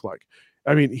going to look like?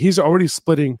 I mean, he's already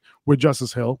splitting with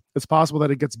Justice Hill. It's possible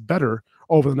that it gets better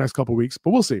over the next couple of weeks,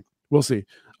 but we'll see. We'll see.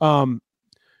 Honestly,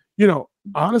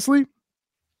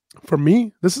 for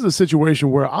me, this is a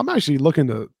situation where I'm actually looking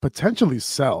to potentially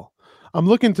sell. I'm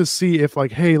looking to see if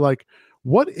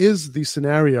what is the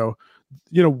scenario?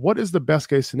 What is the best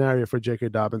case scenario for J.K.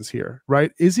 Dobbins here,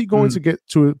 right? Is he going to get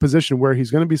to a position where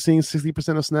he's going to be seeing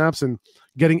 60% of snaps and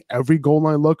getting every goal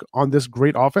line look on this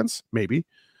great offense? Maybe.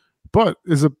 But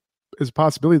is a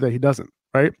possibility that he doesn't,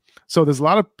 right? So there's a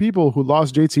lot of people who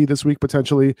lost JT this week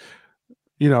potentially.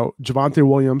 Javonte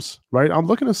Williams, right? I'm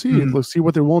looking to see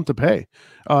what they're willing to pay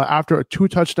after a 2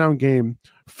 touchdown game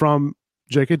from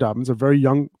J.K. Dobbins, a very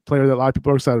young player that a lot of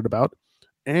people are excited about.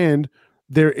 And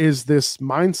there is this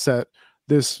mindset,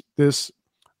 this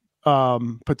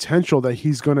potential that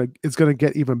it's gonna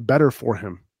get even better for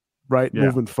him, right?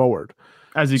 Moving forward.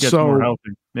 As he gets more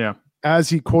healthy. Yeah. As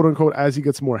he quote unquote, as he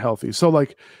gets more healthy. So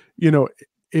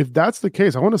if that's the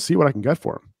case, I want to see what I can get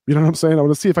for him. You know what I'm saying? I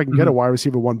want to see if I can get a wide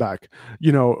receiver 1 back,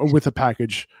 with a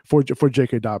package for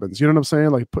J.K. Dobbins. You know what I'm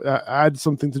saying? Add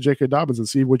something to J.K. Dobbins and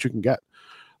see what you can get.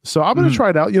 So I'm going to try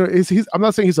it out. I'm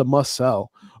not saying he's a must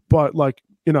sell, but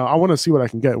I want to see what I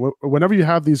can get. Whenever you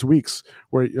have these weeks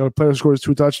where a player scores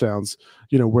 2 touchdowns,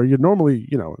 where you're normally,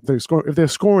 if they're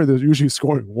scoring, they're usually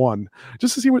scoring 1,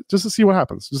 just to see what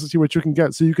happens, just to see what you can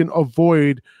get, so you can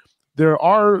avoid. There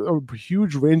are a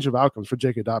huge range of outcomes for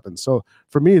J.K. Dobbins. So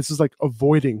for me, it's just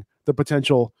avoiding the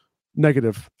potential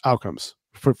negative outcomes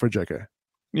for J.K.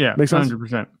 Yeah, makes sense.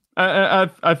 100%.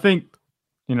 I think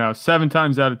 7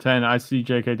 times out of 10, I see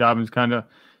J.K. Dobbins kind of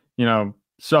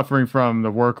suffering from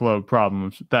the workload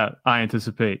problems that I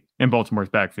anticipate in Baltimore's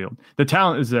backfield. The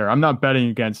talent is there. I'm not betting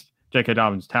against J.K.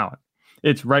 Dobbins' talent.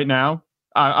 It's right now.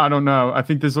 I don't know. I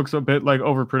think this looks a bit like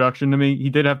overproduction to me. He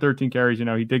did have 13 carries.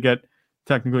 He did get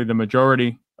technically the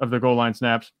majority of the goal line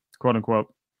snaps, quote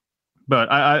unquote.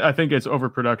 But I think it's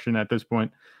overproduction at this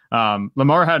point.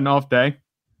 Lamar had an off day.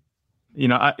 You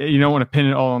don't want to pin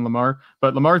it all on Lamar,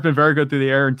 but Lamar's been very good through the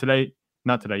air. And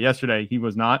yesterday, he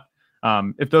was not.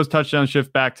 If those touchdowns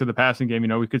shift back to the passing game,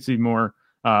 we could see more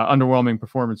underwhelming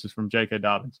performances from J.K.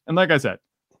 Dobbins. And like I said,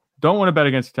 don't want to bet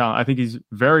against the talent. I think he's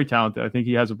very talented. I think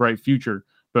he has a bright future.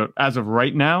 But as of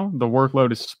right now, the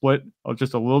workload is split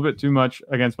just a little bit too much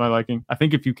against my liking. I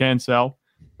think if you can sell,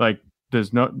 I'm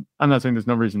not saying there's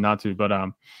no reason not to, but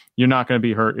you're not going to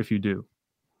be hurt if you do.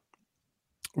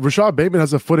 Rashad Bateman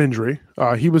has a foot injury.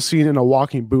 He was seen in a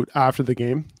walking boot after the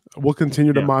game. We'll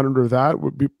continue to monitor that.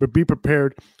 Be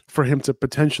prepared for him to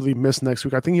potentially miss next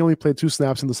week. I think he only played 2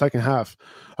 snaps in the second half,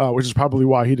 which is probably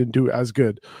why he didn't do as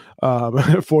good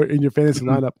in your fantasy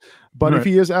lineup. But if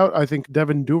he is out, I think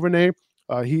Devin Duvernay,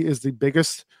 he is the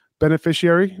biggest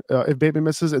beneficiary if Bateman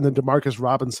misses, and then Demarcus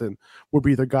Robinson will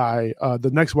be the guy,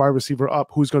 the next wide receiver up,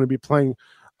 who's going to be playing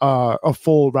a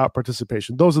full route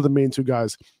participation. Those are the main 2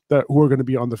 guys who are going to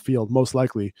be on the field most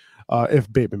likely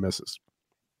if Bateman misses.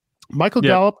 Michael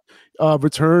Gallup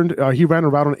returned. He ran a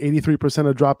route on 83%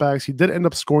 of dropbacks. He did end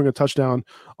up scoring a touchdown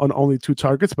on only 2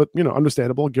 targets, but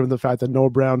understandable given the fact that Noah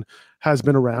Brown has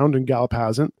been around and Gallup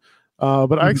hasn't.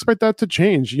 But I expect that to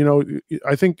change.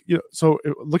 I think, so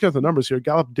looking at the numbers here,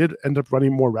 Gallup did end up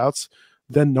running more routes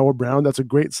than Noah Brown. That's a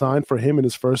great sign for him in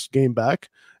his first game back.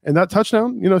 And that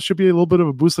touchdown, should be a little bit of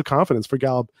a boost of confidence for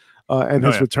Gallup and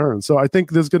his return. So I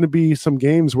think there's going to be some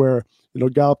games where,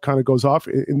 Gallup kind of goes off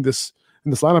in this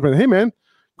lineup. And hey, man,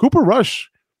 Cooper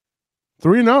Rush,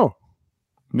 3-0.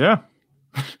 Yeah.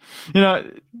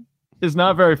 It's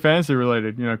not very fantasy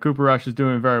related. Cooper Rush is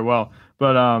doing very well.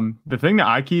 But the thing that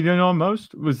I keyed in on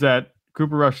most was that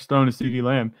Cooper Rush, Stone, and CeeDee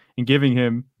Lamb and giving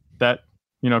him that,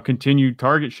 continued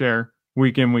target share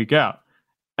week in, week out.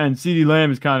 And CeeDee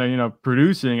Lamb is kind of,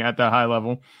 producing at that high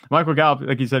level. Michael Gallup,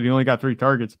 like you said, he only got 3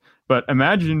 targets. But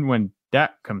imagine when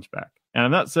Dak comes back. And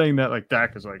I'm not saying that like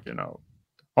Dak is like,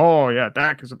 oh yeah,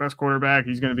 Dak is the best quarterback.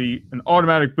 He's going to be an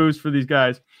automatic boost for these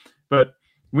guys. But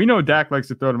we know Dak likes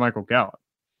to throw to Michael Gallup.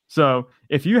 So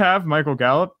if you have Michael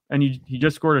Gallup and he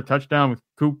just scored a touchdown with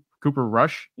Cooper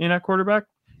Rush in at quarterback,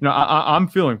 I'm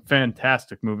feeling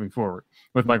fantastic moving forward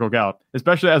with Michael Gallup,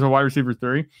 especially as a wide receiver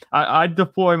 3. I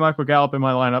deploy Michael Gallup in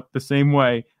my lineup the same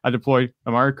way I deploy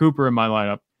Amari Cooper in my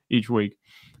lineup each week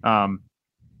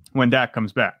when Dak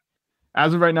comes back.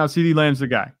 As of right now, CeeDee Lamb's the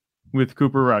guy with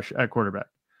Cooper Rush at quarterback.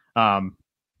 I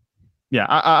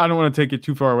don't want to take it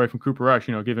too far away from Cooper Rush,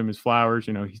 give him his flowers.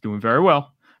 He's doing very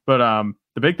well. But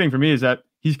the big thing for me is that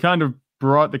he's kind of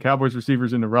brought the Cowboys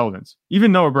receivers into relevance.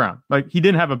 Even Noah Brown, like he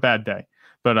didn't have a bad day.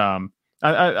 But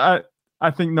I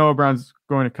think Noah Brown's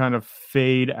going to kind of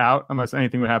fade out unless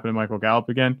anything would happen to Michael Gallup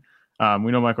again.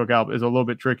 We know Michael Gallup is a little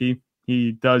bit tricky.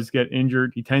 He does get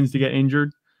injured. He tends to get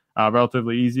injured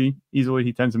relatively easily.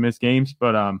 He tends to miss games.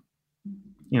 But,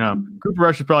 Cooper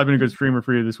Rush has probably been a good streamer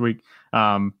for you this week.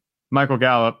 Michael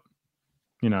Gallup,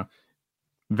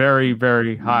 very,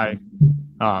 very high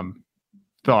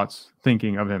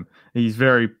thinking of him. He's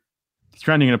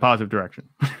trending in a positive direction.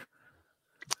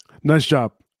 Nice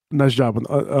job. Nice job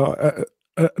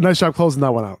closing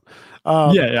that one out.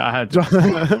 I had to.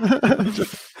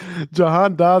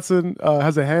 Jahan Dotson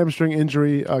has a hamstring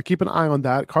injury. Keep an eye on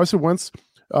that. Carson Wentz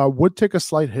would take a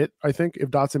slight hit, I think,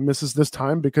 if Dotson misses this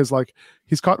time because,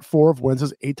 he's caught 4 of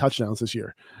Wentz's 8 touchdowns this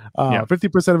year.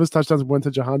 50% of his touchdowns went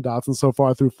to Jahan Dotson so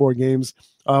far through 4 games.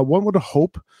 One would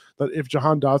hope that if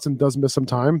Jahan Dotson does miss some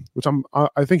time, which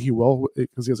I think he will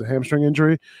because he has a hamstring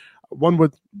injury, one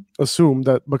would assume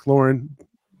that McLaurin,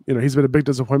 he's been a big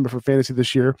disappointment for fantasy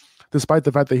this year, despite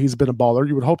the fact that he's been a baller.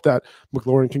 You would hope that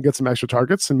McLaurin can get some extra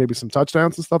targets and maybe some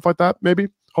touchdowns and stuff like that, maybe,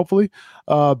 hopefully.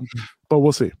 But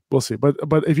we'll see. But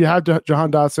if you have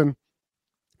Jahan Dotson,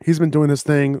 he's been doing his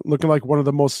thing, looking like one of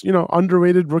the most,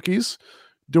 underrated rookies,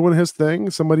 doing his thing.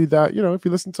 Somebody that, if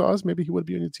you listen to us, maybe he would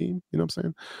be on your team. You know what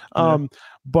I'm saying?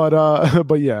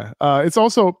 But yeah, it's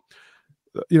also,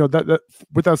 that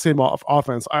with that same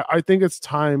offense, I think it's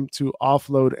time to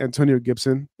offload Antonio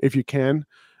Gibson if you can.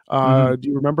 Do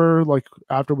you remember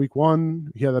after week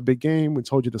 1, he had that big game? We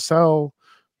told you to sell.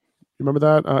 You remember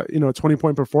that?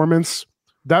 20-point performance.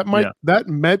 That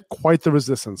met quite the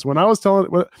resistance. When I was talking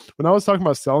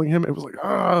about selling him, it was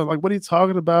what are you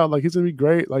talking about? He's gonna be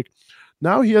great.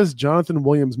 Now he has Jonathan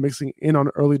Williams mixing in on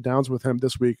early downs with him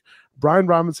this week. Brian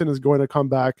Robinson is going to come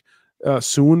back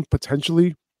soon,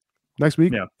 potentially next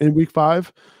week in week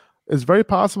 5. It's very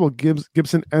possible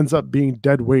Gibson ends up being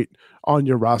dead weight on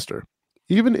your roster.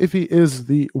 Even if he is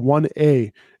the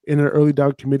 1A in an early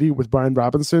down committee with Brian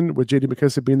Robinson, with J.D.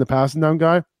 McKissic being the passing down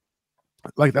guy,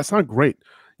 that's not great.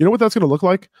 You know what that's going to look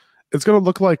like? It's going to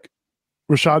look like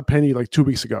Rashad Penny 2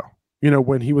 weeks ago,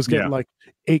 when he was getting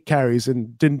 8 carries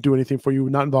and didn't do anything for you,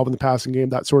 not involved in the passing game,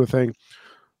 that sort of thing.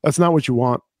 That's not what you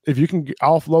want. If you can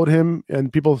offload him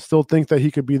and people still think that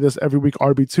he could be this every week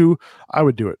RB2, I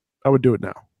would do it. I would do it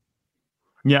now.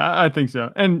 Yeah, I think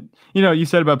so. And, you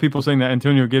said about people saying that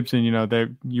Antonio Gibson,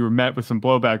 you were met with some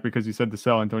blowback because you said to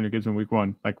sell Antonio Gibson week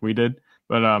 1 like we did.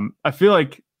 But I feel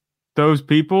like those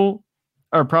people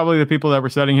are probably the people that were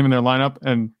setting him in their lineup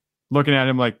and looking at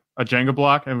him like a Jenga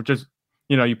block and just,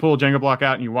 you pull a Jenga block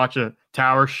out and you watch a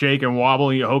tower shake and wobble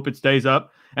and you hope it stays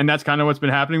up. And that's kind of what's been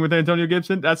happening with Antonio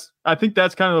Gibson. I think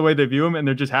that's kind of the way they view him, and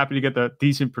they're just happy to get the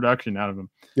decent production out of him.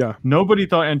 Yeah. Nobody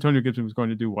thought Antonio Gibson was going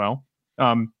to do well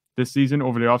this season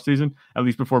over the offseason, at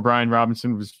least before Brian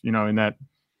Robinson was, in that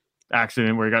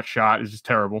accident where he got shot. It's just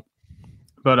terrible.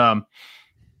 But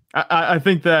I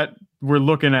think that we're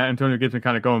looking at Antonio Gibson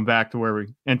kind of going back to where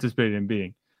we anticipated him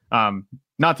being.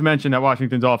 Not to mention that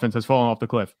Washington's offense has fallen off a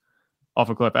cliff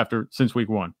since week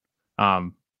 1.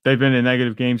 They've been in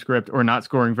negative game script or not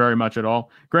scoring very much at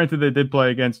all. Granted, they did play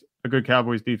against a good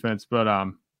Cowboys defense, but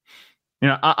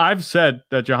I've said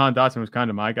that Jahan Dotson was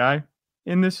kind of my guy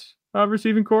in this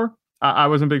receiving core. I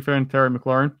wasn't a big fan of Terry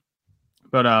McLaurin,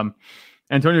 but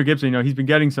Antonio Gibson, he's been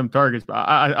getting some targets, but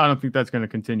I don't think that's going to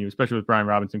continue, especially with Brian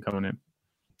Robinson coming in.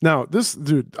 Now, this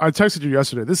dude, I texted you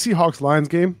yesterday. This Seahawks-Lions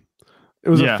game, it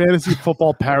was a fantasy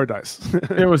football paradise.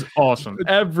 It was awesome.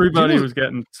 Everybody was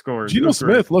getting scores. Geno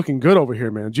Smith looking good over here,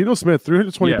 man. Geno Smith,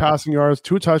 320 passing yards,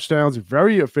 2 touchdowns,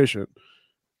 very efficient.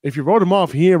 If you wrote him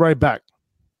off, he ain't right back.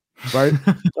 Right?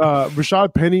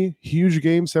 Rashad Penny, huge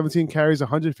game, 17 carries,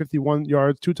 151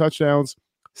 yards, 2 touchdowns.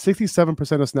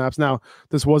 67% of snaps. Now,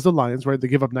 this was the Lions, right? They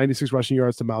give up 96 rushing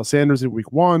yards to Miles Sanders in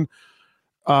week 1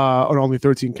 on only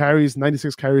 13 carries,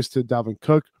 96 carries to Dalvin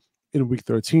Cook in week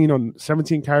 13 on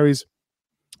 17 carries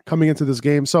coming into this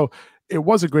game. So it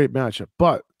was a great matchup,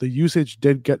 but the usage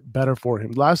did get better for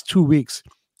him. Last 2 weeks,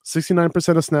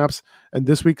 69% of snaps, and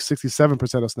this week,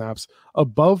 67% of snaps,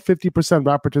 above 50%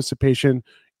 route participation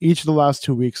each of the last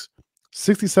 2 weeks,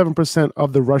 67%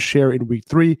 of the rush share in week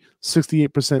 3,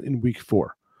 68% in week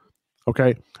 4.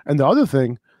 Okay. And the other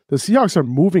thing, the Seahawks are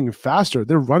moving faster.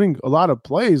 They're running a lot of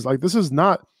plays. Like, this is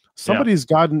not somebody's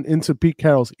gotten into Pete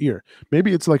Carroll's ear.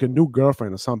 Maybe it's like a new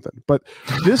girlfriend or something. But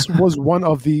this was one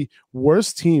of the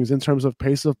worst teams in terms of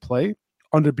pace of play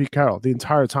under Pete Carroll the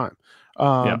entire time.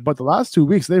 But the last 2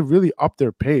 weeks, they've really upped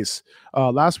their pace.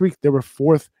 Last week, they were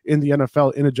 4th in the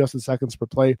NFL in adjusted seconds per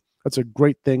play. That's a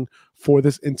great thing for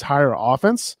this entire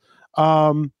offense.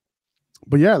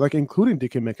 But yeah, like including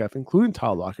DK Metcalf, including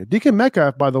Tyler Lockett. DK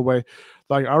Metcalf, by the way,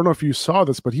 like I don't know if you saw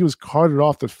this, but he was carted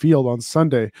off the field on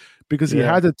Sunday because he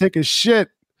had to take a shit.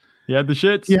 He had the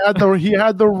shits. He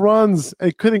had the runs.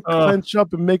 He couldn't clench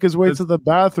up and make his way to the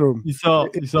bathroom. You saw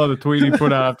the tweet he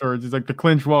put out afterwards. He's like, the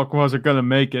clinch walk wasn't gonna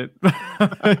make it.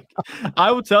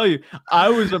 I will tell you, I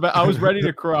was ready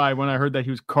to cry when I heard that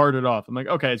he was carted off. I'm like,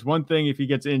 okay, it's one thing if he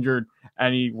gets injured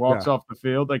and he walks off the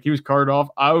field. Like, he was carted off.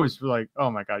 I was like,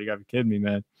 oh my God, you gotta be kidding me,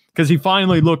 man. Because he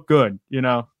finally looked good,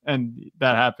 and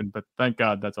that happened. But thank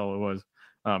God that's all it was.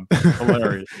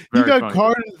 Hilarious. He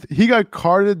got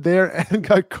carted there and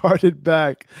got carted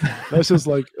back. That's just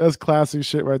like, that's classic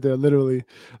shit right there, literally.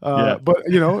 But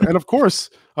and of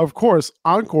course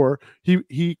encore,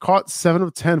 he caught 7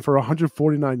 of 10 for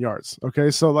 149 yards. Okay,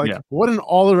 so what an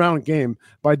all-around game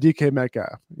by DK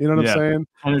Metcalf. You know what I'm saying?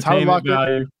 Entertainment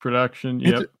value, production,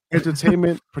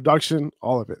 entertainment, production,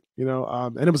 all of it.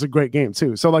 And it was a great game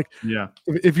too. So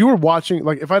if you were watching,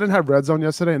 like if I didn't have Red Zone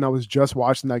yesterday and I was just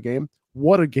watching that game,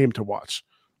 what a game to watch.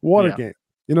 What a game.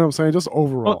 You know what I'm saying? Just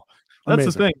overall. Well, that's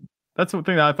the thing. That's the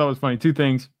thing that I thought was funny. 2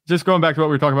 things. Just going back to what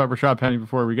we were talking about Rashad Penny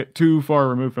before we get too far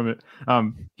removed from it.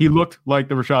 He looked like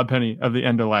the Rashad Penny of the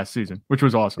end of last season, which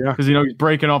was awesome. Because, he's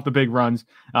breaking off the big runs.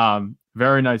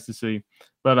 Very nice to see.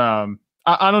 But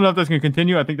I don't know if that's going to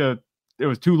continue. I think that it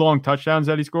was 2 long touchdowns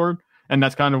that he scored. And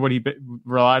that's kind of what he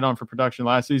relied on for production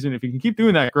last season. If he can keep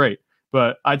doing that, great.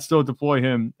 But I'd still deploy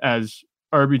him as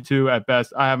RB2 at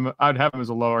best. I'd have him as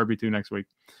a low RB2 next week.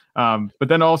 But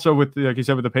then also with like you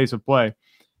said, with the pace of play,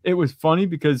 it was funny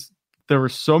because there were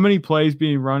so many plays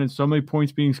being run and so many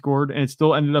points being scored, and it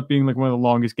still ended up being like one of the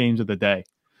longest games of the day,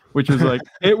 which was like,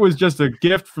 it was just a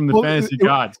gift from the fantasy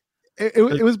gods.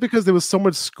 It was because there was so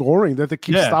much scoring that they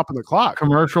keep stopping the clock.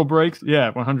 Commercial breaks.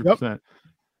 Yeah, 100%.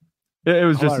 It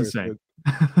was just insane.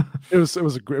 It was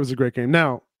a great game.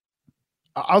 Now,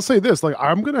 I'll say this, like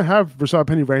I'm going to have Rashad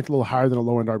Penny ranked a little higher than a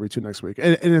low-end RB2 next week.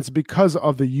 And it's because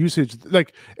of the usage.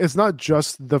 Like, it's not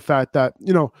just the fact that,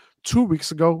 2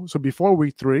 weeks ago, so before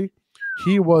week 3,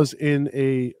 he was in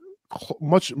a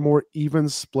much more even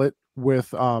split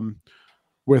with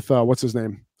what's his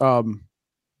name?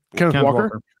 Kenneth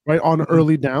Walker, right, on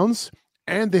early downs.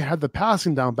 And they had the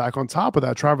passing down back on top of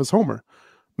that, Travis Homer.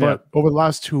 But over the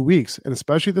last 2 weeks, and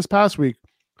especially this past week,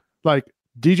 like,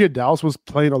 DJ Dallas was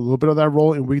playing a little bit of that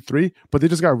role in week 3, but they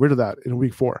just got rid of that in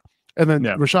week 4. And then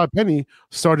Rashad Penny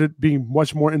started being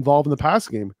much more involved in the pass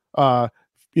game,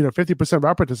 50%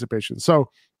 route participation. So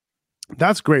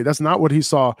that's great. That's not what he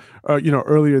saw,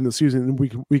 earlier in the season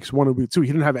in weeks 1 and week 2. He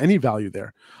didn't have any value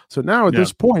there. So now at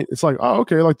this point, it's like, oh,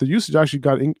 okay, like the usage actually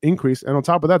got increased. And on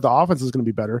top of that, the offense is going to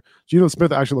be better. Geno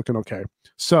Smith actually looking okay.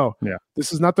 So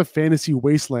this is not the fantasy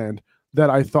wasteland that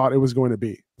I thought it was going to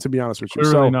be honest with you.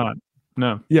 Clearly not.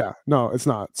 No. Yeah, no, it's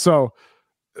not. So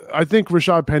I think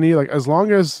Rashad Penny, like as long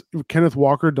as Kenneth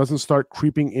Walker doesn't start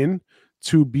creeping in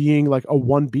to being like a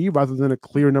 1B rather than a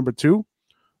clear number 2,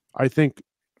 I think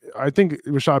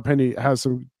Rashad Penny has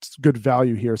some good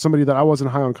value here. Somebody that I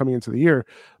wasn't high on coming into the year,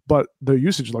 but the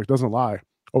usage like doesn't lie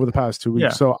over the past 2 weeks. Yeah.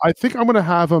 So I think I'm going to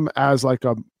have him as like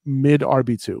a mid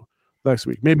RB2 next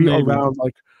week, maybe around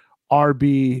like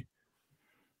RB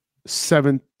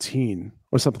 17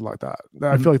 or something like that.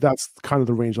 I feel like that's kind of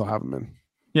the range I'll have him in.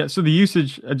 Yeah. So the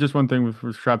usage, just one thing with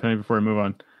Rashad Penny before we move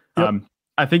on. Yep.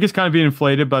 I think it's kind of being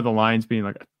inflated by the Lions being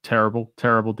like a terrible,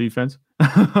 terrible defense.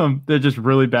 They're just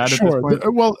really bad at this point.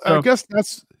 Well, so, I guess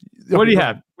that's what do you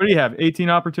have? What do you have? 18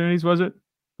 opportunities, was it?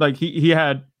 Like he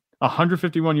had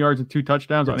 151 yards and 2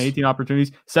 touchdowns on 18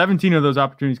 opportunities. 17 of those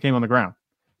opportunities came on the ground.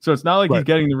 So it's not like he's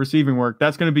getting the receiving work.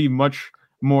 That's going to be much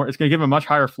more. It's going to give him a much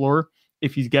higher floor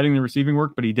if he's getting the receiving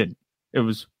work, but he didn't. It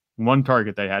was one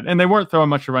target they had, and they weren't throwing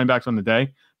much to running backs on the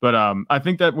day, But I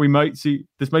think that we might see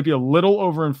this might be a little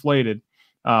overinflated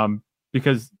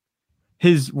because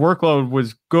his workload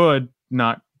was good,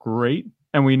 not great.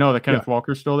 And we know that Kenneth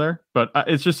Walker's still there, but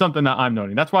it's just something that I'm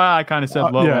noting. That's why I kind of said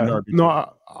low end RB2.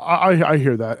 No, I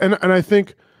hear that. And I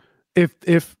think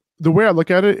if the way I look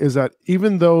at it is that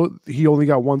even though he only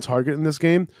got one target in this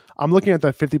game, I'm looking at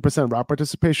that 50% route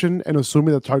participation and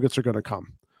assuming the targets are going to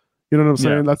come. You know what I'm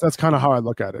saying? That's kind of how I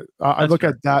look at it. I look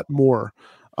at that more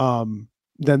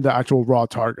than the actual raw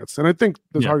targets. And I think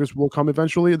the targets will come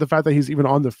eventually. The fact that he's even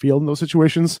on the field in those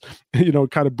situations,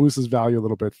 kind of boosts his value a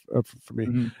little bit for me.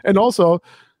 Mm-hmm. And also,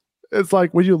 it's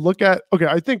like when you look at,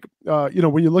 I think,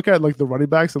 when you look at like the running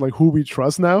backs and like who we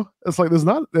trust now, it's like there's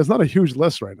not a huge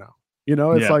list right now.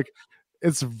 It's like,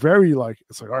 it's very like,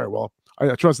 it's like, all right, well,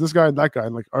 I trust this guy and that guy.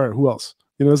 And like, all right, who else?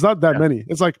 It's not that many.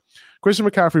 It's like Christian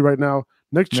McCaffrey right now,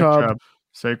 Nick Chubb,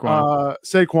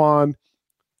 Saquon,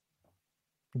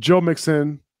 Joe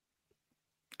Mixon.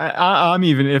 I'm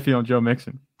even iffy on Joe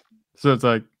Mixon. So it's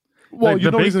like, well, he's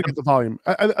going to get the volume.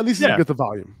 At least he's going to get the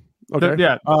volume. Okay.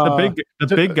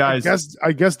 The big guys.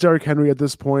 I guess Derrick Henry at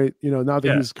this point, now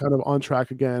that he's kind of on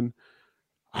track again.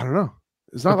 I don't know.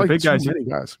 It's not like big too many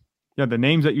guys. Yeah, the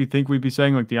names that you think we'd be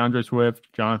saying, like DeAndre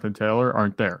Swift, Jonathan Taylor,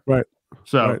 aren't there. Right.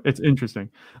 So it's interesting.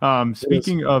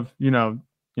 Speaking of,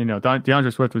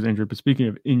 DeAndre Swift was injured, but speaking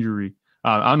of injury,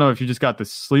 I don't know if you just got the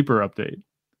sleeper update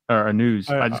or a news.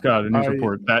 I just got a news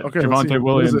report that Javonte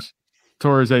Williams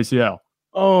tore his ACL.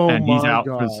 Oh, and he's out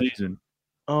for the season.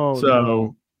 Oh,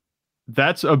 so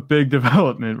that's a big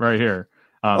development right here.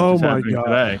 Oh my god!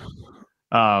 Today.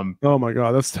 Oh my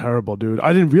god, that's terrible, dude.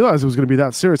 I didn't realize it was going to be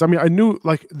that serious. I mean, I knew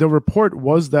like the report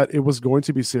was that it was going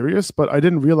to be serious, but I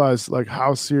didn't realize like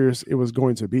how serious it was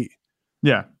going to be.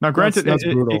 Yeah. Now, granted, that's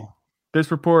brutal.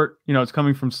 This report, it's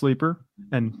coming from Sleeper,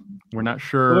 and we're not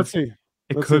sure. Well, let's see.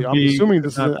 I'm assuming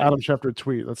this is an Adam Schefter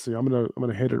tweet. Let's see. I'm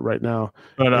gonna hit it right now.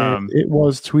 But it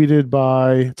was tweeted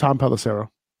by Tom Pelissero.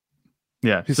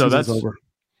 Yeah. So that's over.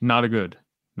 Not a good.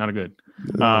 Not at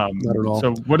all.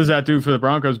 So what does that do for the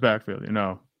Broncos backfield?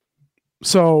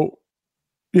 So,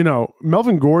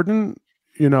 Melvin Gordon,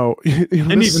 didn't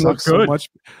even look good. So much.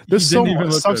 There's so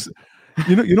much sucks.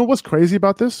 You know what's crazy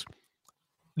about this?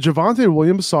 Javonte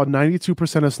Williams saw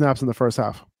 92% of snaps in the first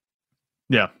half.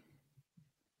 Yeah.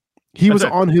 He was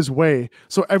on his way.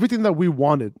 So everything that we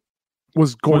wanted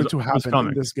was going to happen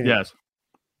in this game. Yes.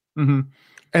 Mm-hmm.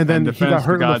 And then he got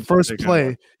hurt in the first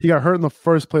play. He got hurt in the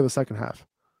first play of the second half.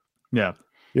 Yeah.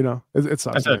 It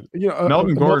sucks.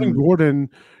 Melvin Gordon,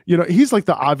 he's like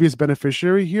the obvious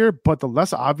beneficiary here, but the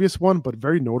less obvious one, but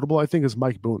very notable, I think, is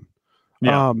Mike Boone.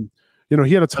 Yeah.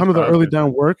 He had a ton of the early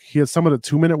down work. He had some of the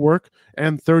 2-minute work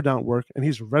and third down work, and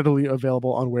he's readily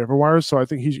available on waiver wires. So I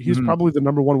think he's probably the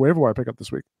number one waiver wire pickup this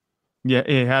week. Yeah,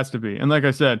 it has to be. And like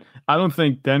I said, I don't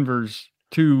think Denver's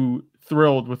too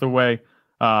thrilled with the way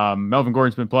Melvin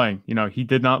Gordon's been playing. He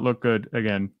did not look good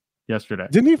again yesterday.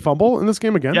 Didn't he fumble in this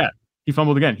game again? Yeah, he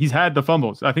fumbled again. He's had the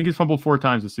fumbles. I think he's fumbled 4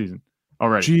 times this season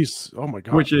already. Jeez. Oh, my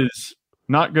God. Which is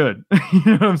not good. You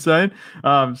know what I'm saying?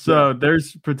 So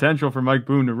there's potential for Mike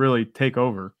Boone to really take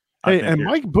over.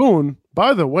 Mike Boone,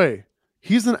 by the way,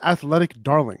 he's an athletic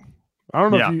darling. I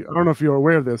don't know if you're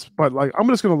aware of this, but like I'm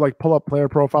just gonna like pull up Player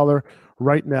Profiler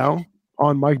right now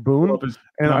on Mike Boone,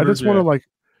 and I just want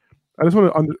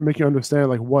to make you understand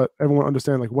like what everyone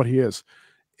understand like what he is.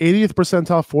 80th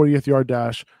percentile 40th yard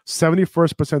dash,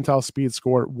 71st percentile speed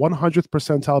score, 100th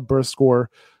percentile burst score,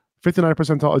 59th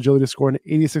percentile agility score, and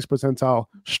 86th percentile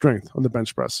strength on the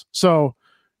bench press. So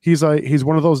he's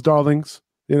one of those darlings,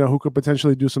 who could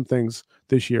potentially do some things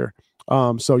this year.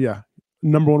 So yeah.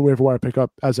 Number one waiver wire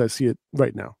pickup as I see it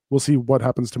right now. We'll see what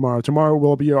happens tomorrow. Tomorrow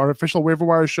will be our official waiver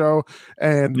wire show,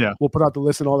 and we'll put out the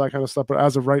list and all that kind of stuff. But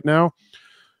as of right now,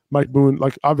 Mike Boone,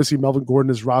 like obviously Melvin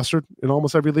Gordon is rostered in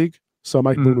almost every league, so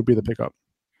Mike Boone would be the pickup.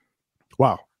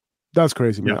 Wow, that's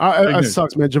crazy, man. That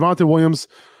sucks, man. Javonte Williams,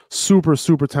 super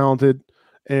talented,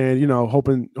 and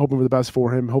hoping for the best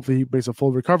for him. Hopefully he makes a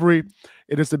full recovery.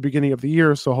 It is the beginning of the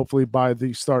year, so hopefully by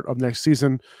the start of next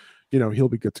season, he'll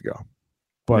be good to go.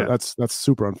 But that's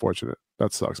super unfortunate.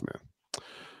 That sucks, man.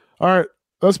 All right,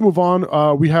 let's move on.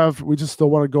 We just still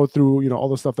want to go through all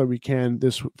the stuff that we can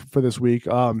for this week.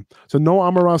 So no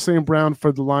Amon-Ra St. Brown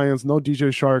for the Lions, no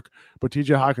DJ Shark, but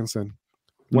TJ Hawkinson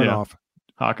went off.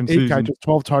 Hawkins 8 catches,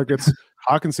 12 targets.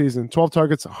 Hawkins season, 12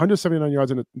 targets, 179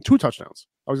 yards, and 2 touchdowns.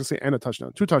 I was gonna say and a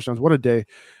touchdown, 2 touchdowns. What a day!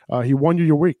 He won you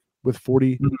your week with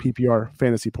 40 PPR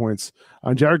fantasy points.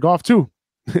 Jared Goff too.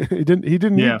 he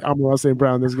didn't need Amon-Ra St.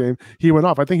 Brown this game. He went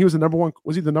off. I think he was the number one.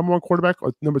 Was he the number one quarterback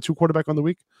or number 2 quarterback on the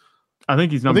week? I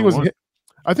think he's number one.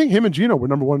 I think him and Gino were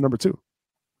number 1 and number 2.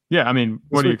 Yeah, I mean,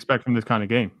 what do you expect from this kind of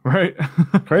game, right?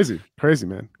 Crazy,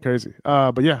 man, crazy.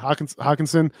 But yeah,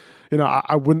 Hawkinson,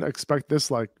 I wouldn't expect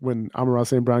this like when Amon-Ra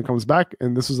St. Brown comes back,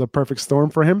 and this is a perfect storm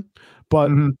for him.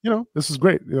 But this is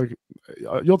great. Like,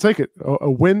 you'll take it. A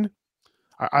win.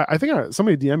 I think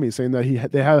somebody DM'd me saying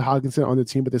that they had Hawkinson on the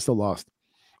team, but they still lost.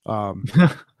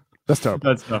 That's terrible.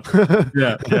 That's tough.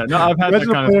 Yeah. No, I've had that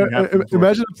kind of thing happen.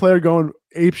 Imagine a player going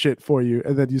ape shit for you,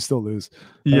 and then you still lose.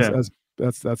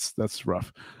 That's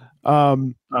rough. But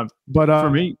for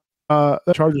me,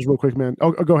 the Chargers, real quick, man.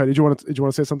 Oh, go ahead. Did you want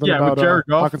to say something about Jared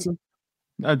Goff, Hawkinson?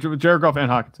 Jared Goff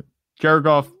and Hawkinson. Jared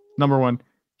Goff, number one,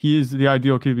 he is the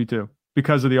ideal QB2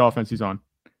 because of the offense he's on.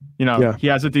 He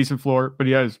has a decent floor, but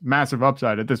he has massive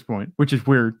upside at this point, which is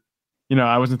weird.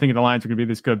 I wasn't thinking the Lions were going to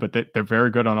be this good, but they're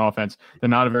very good on offense. They're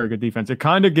not a very good defense. It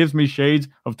kind of gives me shades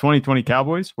of 2020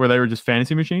 Cowboys, where they were just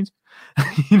fantasy machines.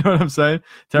 You know what I'm saying?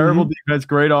 Terrible defense,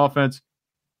 great offense.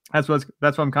 That's what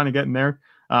I'm kind of getting there.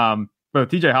 But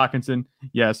TJ Hawkinson,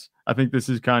 yes, I think this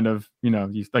is kind of,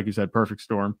 like you said, perfect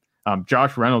storm.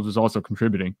 Josh Reynolds is also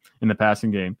contributing in the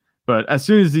passing game. But as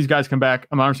soon as these guys come back,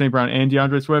 Amon-Ra St. Brown and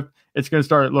DeAndre Swift, it's going to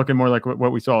start looking more like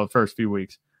what we saw the first few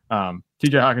weeks.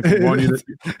 TJ Hawkinson won't either.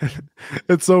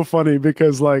 It's so funny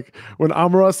because like when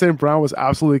Amon-Ra St. Brown was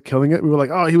absolutely killing it, we were like,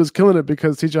 oh, he was killing it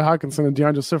because TJ Hawkinson and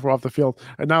DeAndre Swift were off the field,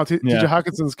 and now TJ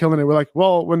Hawkinson's killing it. We're like,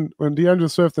 well, when DeAndre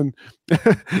Swift and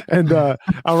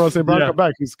Amon-Ra St. Brown come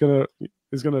back, he's gonna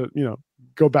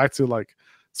go back to like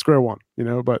square one,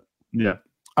 But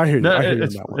I hear you. I hear you on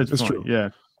that one. It's true.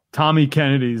 Yeah, Tommy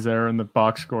Kennedy's there in the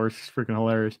box score. It's freaking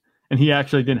hilarious, and he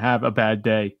actually didn't have a bad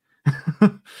day.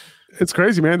 It's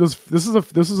crazy, man. This is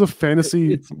a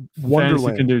fantasy wonderland.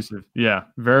 Fantasy conducive. Yeah,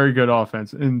 very good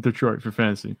offense in Detroit for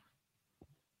fantasy.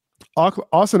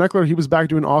 Austin Eckler, he was back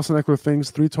doing Austin Eckler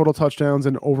things. 3 total touchdowns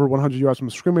and over 100 yards from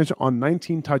scrimmage on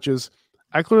 19 touches.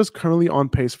 Eckler is currently on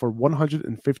pace for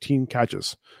 115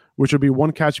 catches, which would be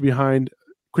 1 catch behind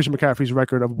Christian McCaffrey's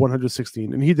record of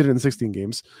 116, and he did it in 16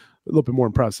 games. A little bit more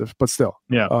impressive, but still.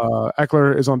 Yeah.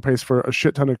 Eckler is on pace for a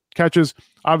shit ton of catches.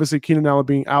 Obviously, Keenan Allen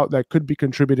being out, that could be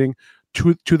contributing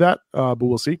to that, but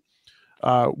we'll see.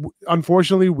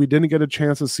 Unfortunately, we didn't get a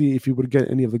chance to see if he would get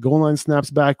any of the goal line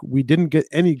snaps back. We didn't get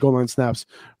any goal line snaps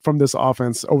from this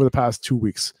offense over the past 2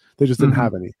 weeks. They just didn't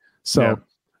have any. So,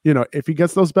 if he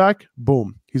gets those back,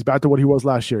 boom, he's back to what he was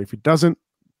last year. If he doesn't,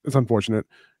 it's unfortunate.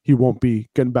 He won't be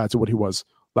getting back to what he was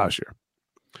last year.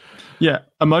 Yeah,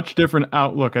 a much different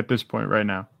outlook at this point right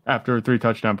now after a 3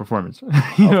 touchdown performance.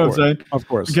 You know what I'm saying? Of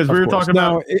course. Because we were talking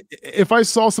about... Now, if I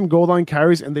saw some goal line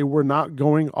carries and they were not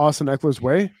going Austin Eckler's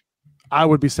way, I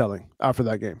would be selling after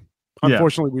that game.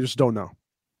 Unfortunately, we just don't know.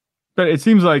 But it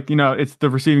seems like, it's the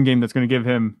receiving game that's going to give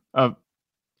him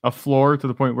a floor to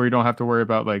the point where you don't have to worry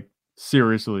about, like,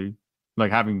 seriously,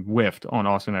 like, having whiffed on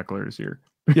Austin Eckler this year.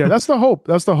 Yeah, that's the hope.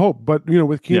 But,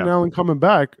 with Keenan Allen coming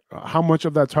back, how much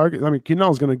of that target? I mean, Keenan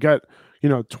Allen's going to get,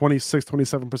 26,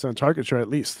 27% target share at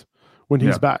least when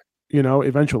he's back,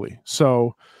 eventually.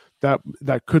 So that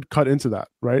could cut into that,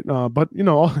 right? But,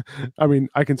 I mean,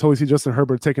 I can totally see Justin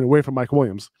Herbert taken away from Mike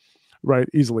Williams, right,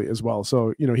 easily as well.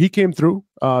 So, he came through.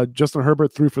 Justin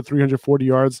Herbert threw for 340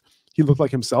 yards. He looked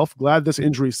like himself. Glad this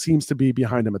injury seems to be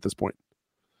behind him at this point.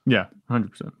 Yeah,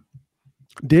 100%.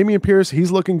 Dameon Pierce, he's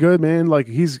looking good, man. Like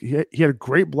he had a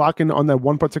great blocking on that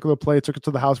one particular play, took it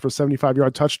to the house for a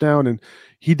 75-yard touchdown, and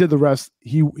he did the rest.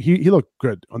 He looked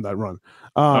good on that run.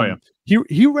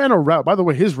 He ran a route. By the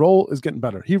way, his role is getting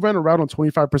better. He ran a route on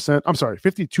 52%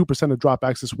 of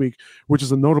dropbacks this week, which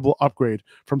is a notable upgrade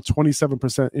from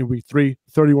 27% in week 3,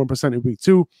 31% in week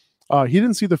 2. He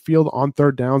didn't see the field on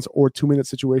 3rd downs or 2-minute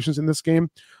situations in this game,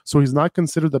 so he's not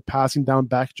considered the passing down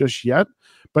back just yet,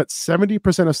 but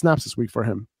 70% of snaps this week for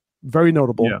him. Very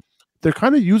notable. Yeah. They're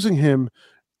kind of using him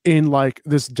in like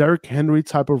this Derrick Henry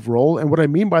type of role, and what I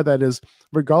mean by that is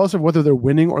regardless of whether they're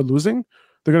winning or losing,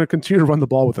 they're going to continue to run the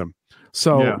ball with him.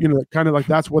 So, kind of like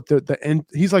that's what the end,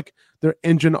 he's like their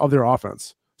engine of their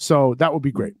offense. So that would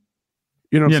be great.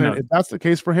 You know what I'm saying? No. If that's the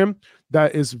case for him,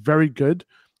 that is very good.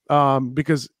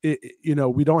 Because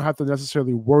we don't have to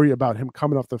necessarily worry about him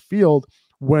coming off the field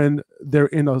when they're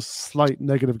in a slight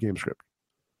negative game script.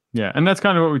 Yeah, and that's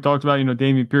kind of what we talked about.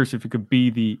 Dameon Pierce, if he could be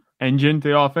the engine to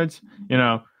the offense, it'd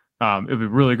be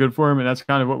really good for him, and that's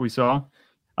kind of what we saw.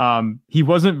 He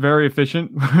wasn't very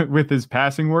efficient with his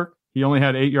passing work. He only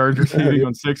had 8 yards receiving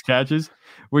on 6 catches,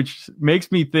 which makes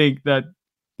me think that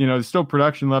there's still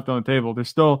production left on the table. There's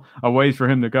still a ways for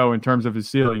him to go in terms of his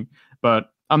ceiling,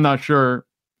 but I'm not sure.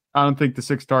 I don't think the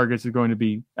 6 targets is going to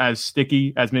be as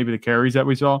sticky as maybe the carries that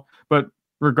we saw. But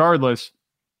regardless,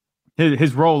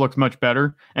 his role looks much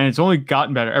better, and it's only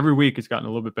gotten better. Every week it's gotten a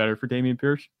little bit better for Dameon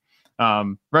Pierce.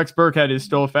 Rex Burkhead is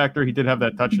still a factor. He did have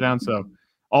that touchdown, so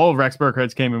all of Rex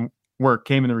Burkhead's came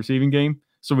in the receiving game.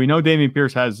 So we know Dameon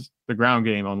Pierce has the ground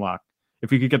game on lock. If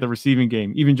we could get the receiving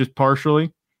game, even just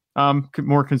partially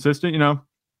more consistent,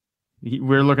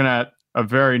 we're looking at a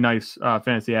very nice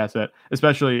fantasy asset,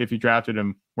 especially if you drafted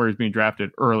him where he's being drafted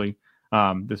early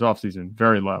this offseason,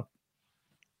 very low.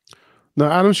 Now,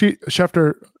 Adam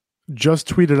Schefter just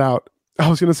tweeted out. I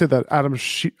was going to say that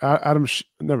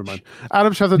never mind.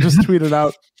 Adam Schefter just tweeted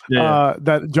out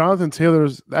that Jonathan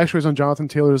Taylor's X-rays on Jonathan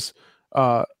Taylor's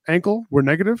ankle were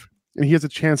negative, and he has a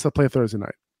chance to play Thursday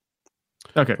night.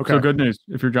 Okay. So good news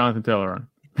if you're Jonathan Taylor on.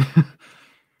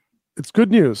 It's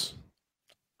good news.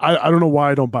 I don't know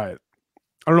why I don't buy it.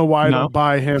 I don't know why I don't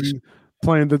buy him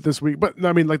playing this week. But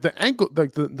I mean, like the ankle,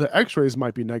 like the X-rays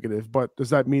might be negative, but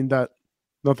does that mean that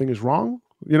nothing is wrong?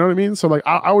 You know what I mean? So like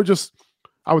I would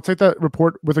take that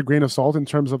report with a grain of salt in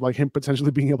terms of like him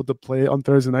potentially being able to play on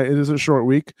Thursday night. It is a short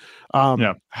week.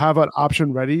 Have an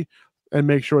option ready and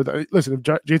make sure that, listen, if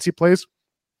JT plays,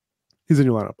 he's in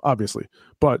your lineup, obviously,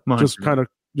 but 100%.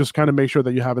 just kind of make sure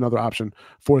that you have another option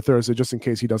for Thursday, just in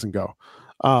case he doesn't go.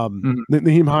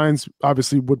 Nyheim Hines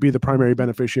obviously would be the primary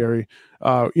beneficiary.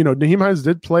 Nyheim Hines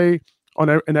did play on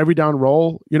an every down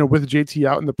role, with JT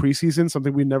out in the preseason,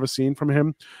 something we've never seen from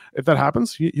him. If that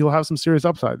happens, he'll have some serious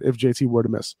upside if JT were to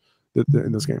miss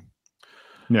in this game.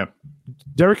 Yeah.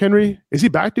 Derrick Henry, is he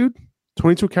back, dude?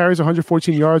 22 carries,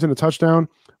 114 yards and a touchdown,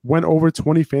 went over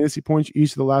 20 fantasy points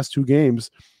each of the last two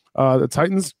games. The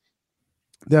Titans,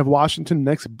 they have Washington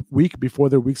next week before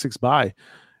their week 6 bye.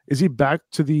 Is he back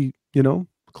to the,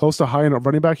 close to high end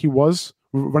running back he was,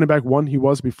 running back one he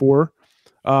was before,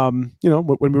 when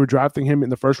we were drafting him in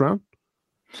the first round?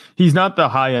 He's not the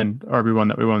high end RB1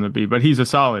 that we want him to be, but he's a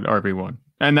solid RB1.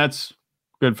 And that's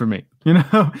good for me.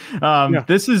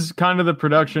 This is kind of the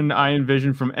production I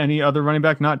envision from any other running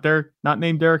back, not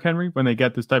named Derrick Henry, when they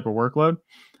get this type of workload.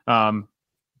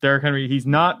 Derrick Henry, he's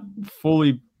not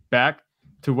fully back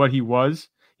to what he was.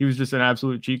 He was just an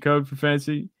absolute cheat code for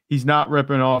fantasy. He's not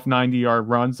ripping off 90-yard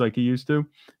runs like he used to,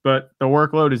 but the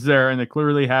workload is there, and they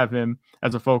clearly have him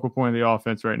as a focal point of the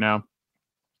offense right now.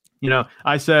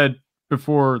 I said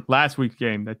before last week's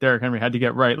game that Derrick Henry had to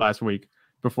get right last week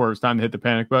before it was time to hit the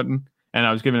panic button, and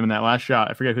I was giving him that last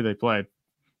shot. I forget who they played,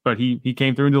 but he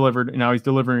came through and delivered, and now he's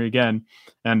delivering again,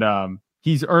 and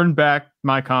he's earned back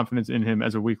my confidence in him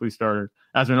as a weekly starter,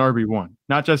 as an RB1,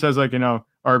 not just as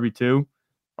RB2,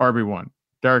 RB1.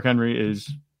 Derrick Henry is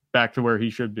back to where he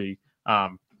should be.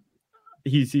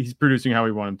 He's producing how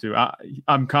we want him to.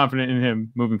 I'm confident in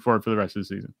him moving forward for the rest of the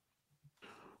season.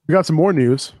 We got some more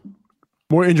news,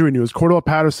 more injury news. Cordell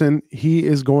Patterson, he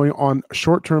is going on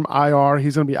short-term IR.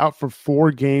 He's going to be out for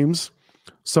 4 games.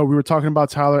 So we were talking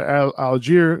about Tyler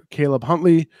Algier, Caleb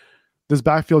Huntley. This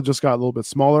backfield just got a little bit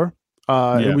smaller.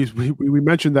 And we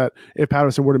mentioned that if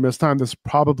Patterson were to miss time, this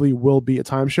probably will be a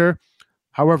timeshare.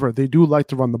 However, they do like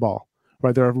to run the ball,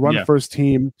 right? They're a run-first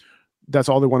team. That's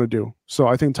all they want to do. So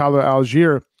I think Tyler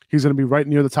Algier, he's going to be right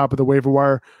near the top of the waiver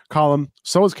wire column.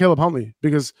 So is Caleb Huntley,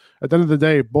 because at the end of the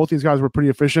day, both these guys were pretty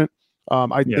efficient.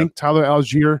 I think Tyler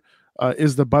Algier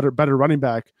is the better running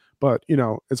back, but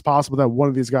it's possible that one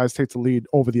of these guys takes the lead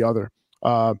over the other.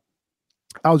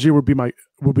 Algier would be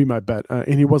my bet,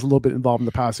 and he was a little bit involved in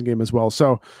the passing game as well.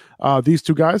 So these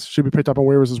two guys should be picked up on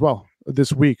waivers as well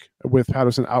this week, with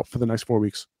Patterson out for the next 4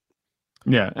 weeks.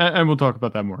 Yeah, and we'll talk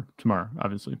about that more tomorrow,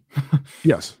 obviously.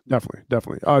 Yes, definitely.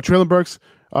 Treylon Burks,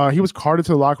 he was carted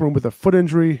to the locker room with a foot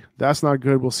injury. That's not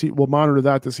good. We'll monitor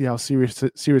that to see how serious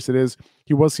it is.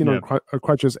 He was seen on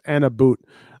crutches and a boot,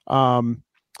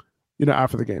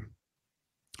 after the game.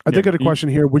 I did get a question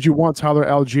here. Would you want Tyler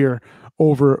Algier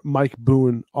over Mike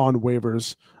Boone on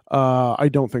waivers? I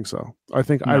don't think so. I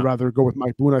think I'd rather go with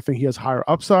Mike Boone. I think he has higher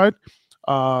upside.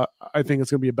 I think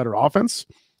it's going to be a better offense.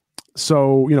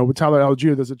 So, with Tyler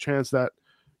Algier, there's a chance that,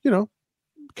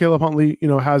 Caleb Huntley,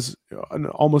 has an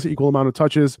almost equal amount of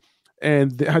touches.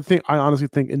 And I honestly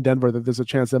think in Denver that there's a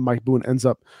chance that Mike Boone ends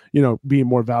up, being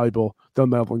more valuable than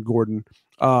Melvin Gordon.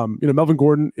 Melvin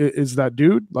Gordon is that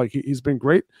dude. Like, he's been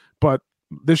great, but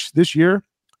this year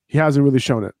he hasn't really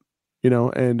shown it.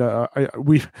 And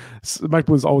Mike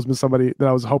Boone's always been somebody that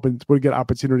I was hoping would get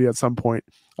opportunity at some point,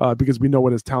 because we know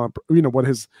what his talent, what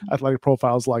his athletic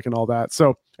profile is like and all that.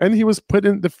 So, and he was put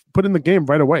in the game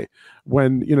right away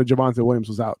when, Javonte Williams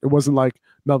was out. It wasn't like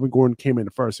Melvin Gordon came in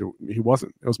first. He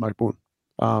wasn't. It was Mike Boone.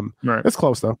 Right. It's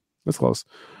close though. It's close.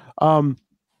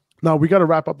 Now we got to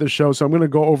wrap up this show, so I'm going to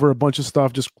go over a bunch of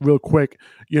stuff just real quick,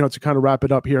 to kind of wrap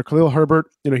it up here. Khalil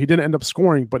Herbert, he didn't end up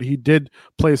scoring, but he did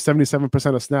play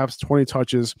 77% of snaps, 20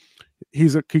 touches.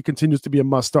 he continues to be a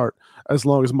must start as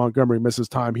long as Montgomery misses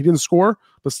time. He didn't score,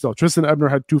 but still, Tristan Ebner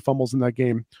had 2 fumbles in that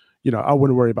game. I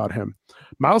wouldn't worry about him.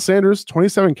 Miles Sanders,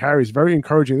 27 carries, very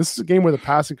encouraging. This is a game where the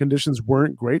passing conditions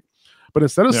weren't great, but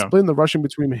instead of splitting the rushing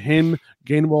between him,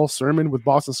 Gainwell, Sermon with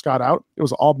Boston Scott out, it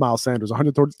was all Miles Sanders,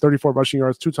 134 rushing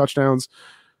yards, 2 touchdowns.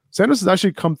 Sanders has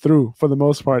actually come through for the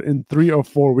most part in 3 or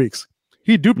 4 weeks.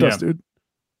 He duped us, dude.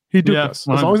 He duped us.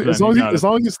 As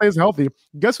long as he stays healthy,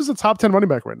 guess who's the top 10 running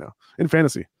back right now in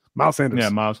fantasy? Miles Sanders. Yeah,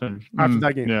 Miles Sanders. After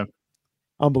that game. Yeah.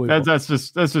 Unbelievable. That's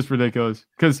just ridiculous.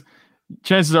 Because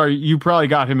chances are you probably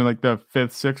got him in like the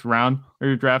 5th, 6th round of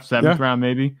your draft, 7th round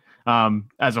maybe,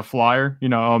 as a flyer.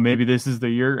 Maybe this is the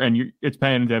year, and it's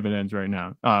paying dividends right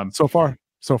now. So far.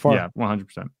 Yeah,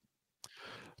 100%.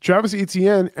 Travis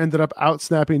Etienne ended up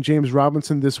out-snapping James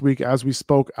Robinson this week as we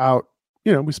spoke out.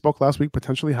 We spoke last week,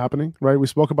 potentially happening, right? We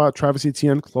spoke about Travis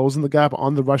Etienne closing the gap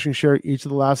on the rushing share each of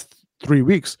the last 3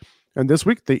 weeks. And this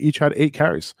week, they each had 8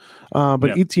 carries.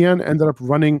 But Etienne ended up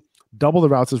running double the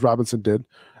routes as Robinson did.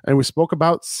 And we spoke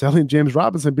about selling James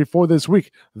Robinson before this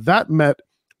week. That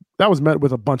was met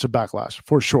with a bunch of backlash,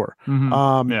 for sure.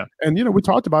 Mm-hmm. And, we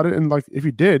talked about it. And, if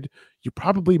you did, you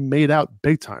probably made out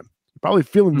big time. You're probably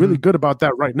feeling really good about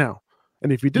that right now.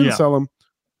 And if you didn't sell him,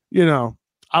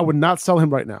 I would not sell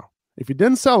him right now. If you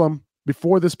didn't sell him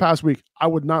before this past week, I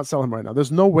would not sell him right now.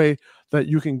 There's no way that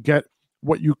you can get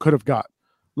what you could have got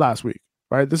last week,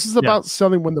 right? This is about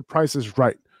selling when the price is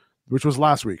right, which was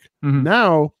last week. Mm-hmm.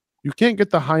 Now, you can't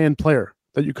get the high-end player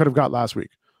that you could have got last week.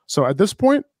 So at this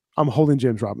point, I'm holding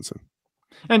James Robinson.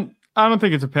 And I don't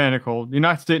think it's a panic hold. You're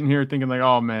not sitting here thinking like,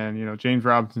 oh, man, James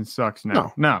Robinson sucks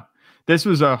now. No. This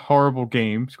was a horrible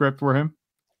game script for him.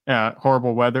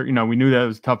 Horrible weather. We knew that it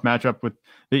was a tough matchup with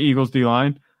the Eagles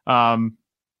D-line.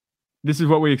 This is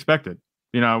what we expected.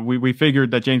 We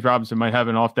figured that James Robinson might have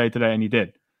an off day today, and he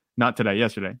did. Not today,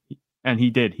 yesterday. And he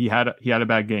did. He had a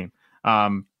bad game.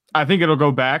 I think it'll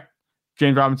go back.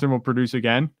 James Robinson will produce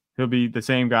again. He'll be the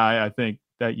same guy, I think,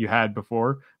 that you had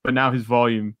before. But now his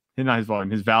value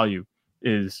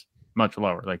is much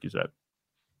lower, like you said.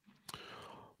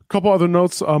 Couple other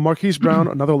notes. Marquise Brown,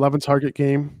 another 11 target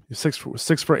game, 6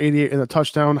 for 88 and a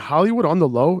touchdown. Hollywood on the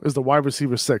low is the wide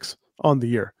receiver 6 on the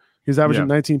year. He's averaging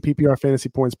 19 PPR fantasy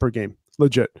points per game.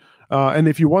 Legit. And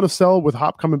if you want to sell with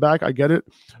Hop coming back, I get it.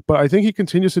 But I think he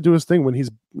continues to do his thing when he's,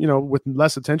 with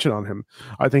less attention on him.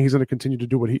 I think he's going to continue to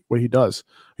do what he does.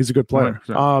 He's a good player.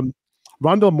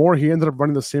 Rondell Moore, he ended up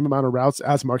running the same amount of routes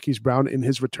as Marquise Brown in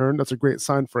his return. That's a great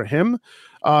sign for him.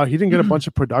 He didn't get a bunch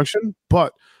of production,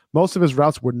 but most of his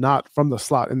routes were not from the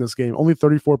slot in this game. Only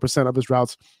 34% of his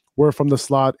routes were from the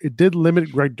slot. It did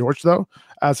limit Greg Dortch, though,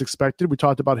 as expected. We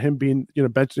talked about him being,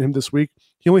 benching him this week.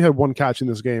 He only had 1 catch in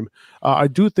this game. I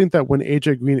do think that when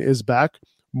AJ Green is back,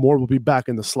 Moore will be back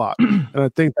in the slot. And I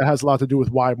think that has a lot to do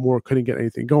with why Moore couldn't get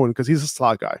anything going, because he's a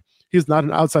slot guy. He's not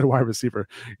an outside wide receiver.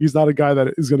 He's not a guy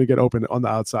that is going to get open on the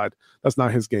outside. That's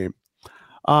not his game.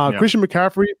 Christian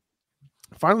McCaffrey,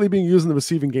 finally being used in the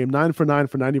receiving game, 9 for 9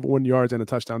 for 91 yards and a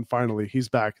touchdown. Finally, he's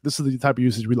back. This is the type of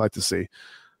usage we like to see.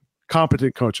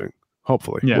 Competent coaching,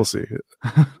 hopefully. We'll see.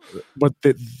 But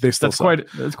they still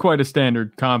that's quite a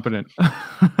standard. Competent.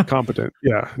 Competent.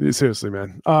 Yeah, seriously,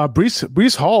 man.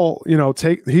 Breece Hall,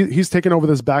 he's taking over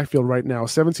this backfield right now.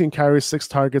 17 carries, 6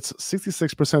 targets,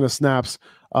 66% of snaps,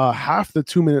 half the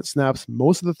 2-minute snaps,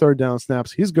 most of the third down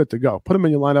snaps. He's good to go. Put him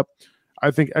in your lineup.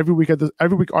 I think every week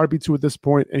RB2 at this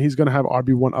point, and he's going to have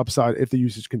RB1 upside if the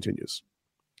usage continues.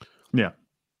 Yeah.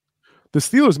 The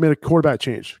Steelers made a quarterback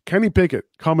change. Kenny Pickett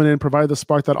coming in, provided the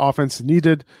spark that offense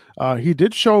needed. He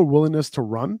did show willingness to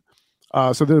run.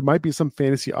 So there might be some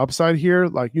fantasy upside here.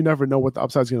 Like, you never know what the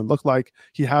upside is going to look like.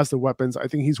 He has the weapons. I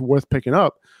think he's worth picking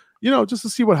up, just to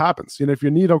see what happens. If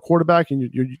you need a quarterback and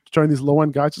you're trying these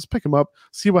low-end guys, just pick him up,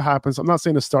 see what happens. I'm not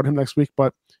saying to start him next week,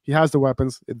 but he has the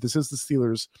weapons. This is the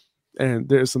Steelers, and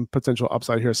there is some potential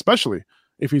upside here, especially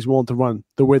if he's willing to run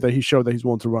the way that he showed that he's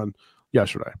willing to run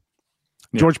yesterday.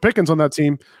 Yeah. George Pickens on that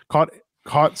team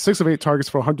caught 6 of 8 targets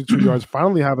for 102 yards,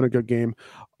 finally having a good game.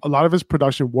 A lot of his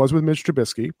production was with Mitch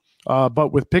Trubisky,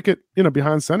 but with Pickett,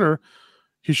 behind center,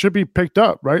 he should be picked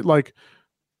up, right? Like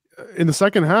in the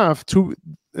second half,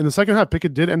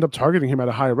 Pickett did end up targeting him at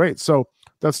a high rate. So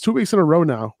that's 2 weeks in a row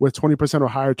now with 20% or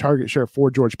higher target share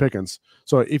for George Pickens.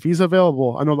 So if he's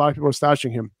available, I know a lot of people are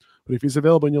stashing him, but if he's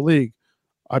available in your league,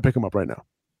 I pick him up right now.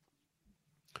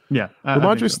 Yeah.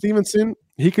 Ramondre Stevenson,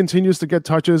 he continues to get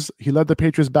touches. He led the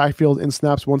Patriots backfield in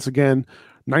snaps once again.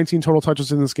 19 total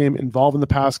touches in this game, involved in the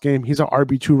pass game. He's an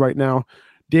RB2 right now.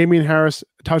 Damian Harris,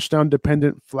 touchdown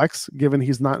dependent flex, given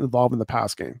he's not involved in the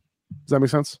pass game. Does that make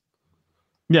sense?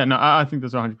 Yeah, no, I think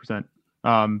that's 100%.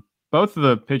 both of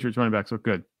the Patriots running backs look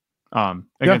good.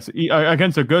 Against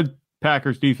a good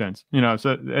Packers defense.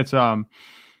 So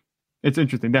it's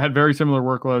interesting. They had very similar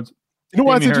workloads. You know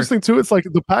what's interesting too? It's like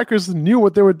the Packers knew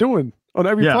what they were doing on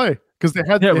every play because they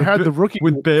had the rookie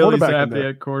with Bailey Zappi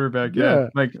at quarterback. Yeah.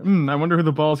 Like I wonder who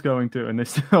the ball's going to, and they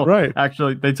still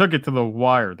actually they took it to the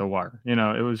wire.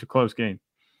 It was a close game.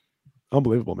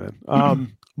 Unbelievable,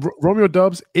 man. Romeo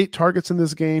Doubs, 8 targets in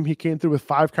this game. He came through with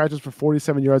 5 catches for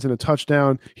 47 yards and a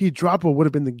touchdown. He dropped what would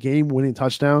have been the game-winning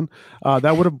touchdown.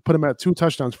 That would have put him at 2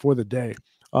 touchdowns for the day.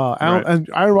 And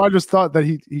Aaron Rodgers thought that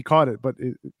he caught it, but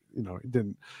he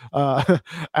didn't.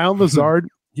 Allen Lazard,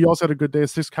 he also had a good day.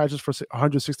 6 catches for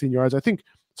 116 yards. I think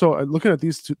so. Looking at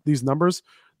these numbers,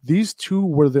 these two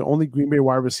were the only Green Bay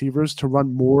wide receivers to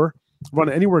run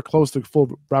anywhere close to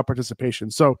full route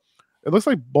participation. So it looks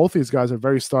like both these guys are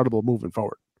very startable moving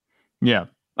forward. Yeah,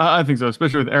 I think so,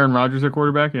 especially with Aaron Rodgers at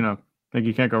quarterback. I think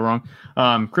you can't go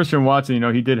wrong. Christian Watson,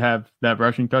 he did have that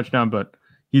rushing touchdown, but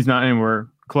he's not anywhere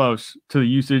close to the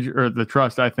usage or the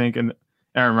trust, I think, in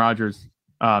Aaron Rodgers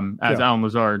as Allen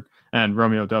Lazard and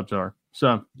Romeo Doubs are.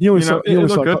 So he only saw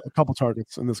a couple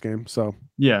targets in this game. So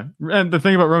yeah, and the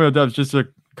thing about Romeo Doubs, just a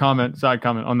side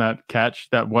comment on that catch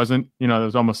that wasn't, that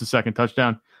was almost a second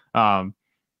touchdown.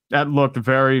 That looked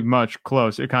very much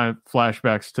close. It kind of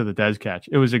flashbacks to the Dez catch.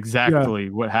 It was exactly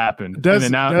what happened. And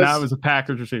then now it was a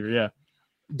Packers receiver. Yeah,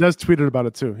 Dez tweeted about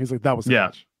it too. He's like, "That was the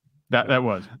catch." That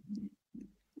was.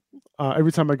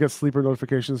 Every time I get sleeper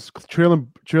notifications,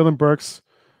 Treylon Burks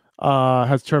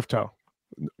has turf toe.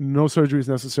 No surgery is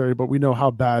necessary, but we know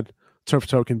how bad turf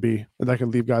toe can be, and that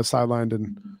can leave guys sidelined,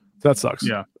 and that sucks.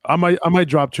 Yeah, I might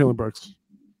drop Treylon Burks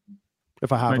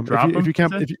if I have him. If you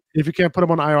can't put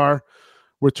him on IR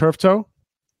with turf toe,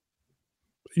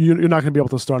 you're not going to be able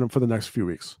to start him for the next few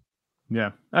weeks.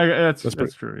 Yeah, that's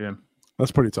true. Yeah,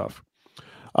 that's pretty tough.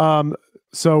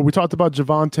 So we talked about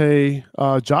Javonte,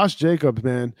 Josh Jacobs,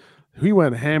 man. He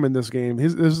went ham in this game.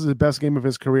 This is the best game of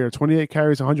his career. 28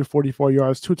 carries, 144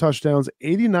 yards, 2 touchdowns,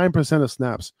 89% of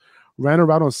snaps. Ran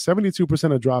around on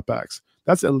 72% of dropbacks.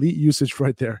 That's elite usage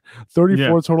right there.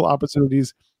 34 total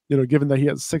opportunities, given that he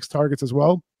had 6 targets as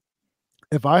well.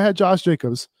 If I had Josh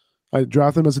Jacobs, I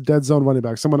drafted him as a dead zone running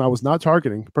back, someone I was not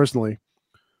targeting personally.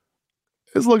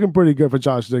 It's looking pretty good for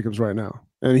Josh Jacobs right now.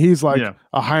 And he's like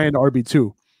a high-end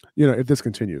RB2, if this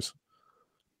continues.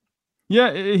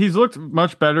 Yeah, he's looked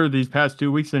much better these past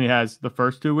 2 weeks than he has the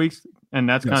first 2 weeks. And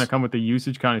that's kind of come with the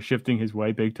usage kind of shifting his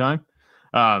way big time.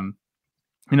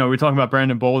 We're talking about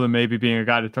Brandon Bolden maybe being a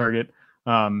guy to target,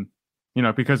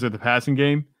 because of the passing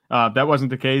game. That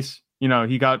wasn't the case.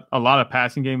 He got a lot of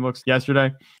passing game looks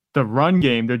yesterday. The run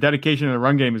game, their dedication to the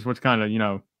run game is what's kind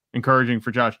of, encouraging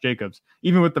for Josh Jacobs,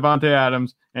 even with Devontae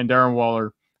Adams and Darren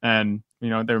Waller. And, they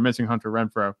were missing Hunter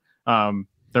Renfrow.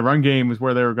 The run game was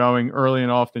where they were going early and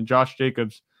often. Josh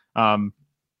Jacobs,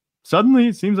 suddenly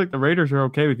it seems like the Raiders are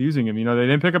okay with using him. They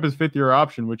didn't pick up his 5th-year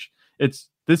option,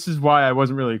 this is why I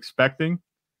wasn't really expecting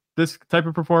this type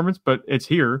of performance, but it's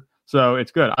here. So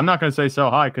it's good. I'm not going to say so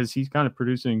high because he's kind of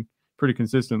producing pretty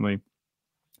consistently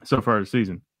so far this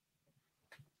season.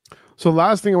 So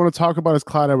last thing I want to talk about is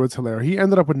Clyde Edwards-Helaire. He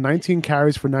ended up with 19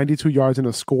 carries for 92 yards and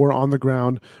a score on the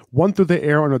ground, 1 through the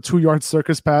air on a 2-yard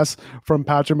circus pass from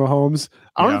Patrick Mahomes.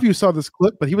 I don't know if you saw this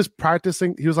clip, but he was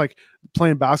practicing. He was like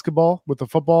playing basketball with the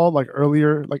football like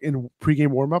earlier, like in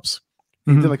pregame warmups.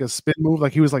 He did like a spin move.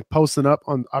 Like he was like posting up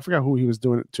on, I forgot who he was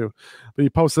doing it to, but he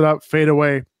posted up, fade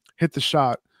away, hit the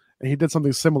shot. And he did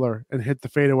something similar and hit the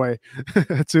fadeaway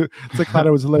to Clyde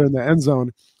Edwards-Helaire in the end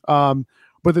zone.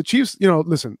 But the Chiefs,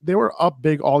 listen, they were up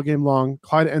big all game long.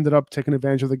 Clyde ended up taking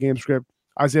advantage of the game script.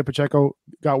 Isaiah Pacheco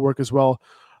got work as well.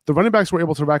 The running backs were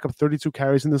able to rack up 32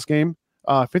 carries in this game,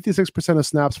 56% of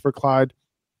snaps for Clyde.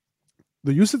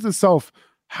 The usage itself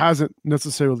hasn't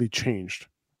necessarily changed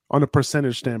on a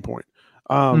percentage standpoint.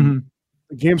 The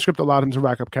game script allowed him to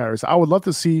rack up carries. I would love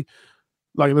to see,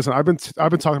 like, listen, I've been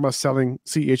talking about selling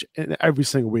CEH every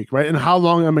single week, right? And how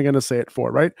long am I going to say it for,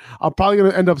 right? I'm probably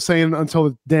going to end up saying until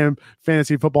the damn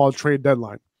fantasy football trade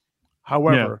deadline.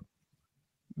 However,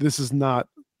 this is not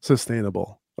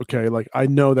sustainable. Okay, like I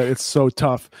know that it's so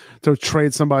tough to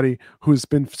trade somebody who's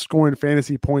been scoring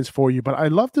fantasy points for you, but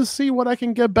I'd love to see what I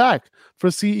can get back for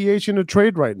CEH in a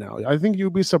trade right now. I think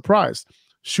you'll be surprised.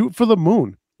 Shoot for the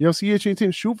moon. CEH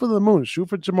team, shoot for the moon. Shoot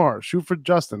for Jamar. Shoot for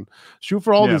Justin. Shoot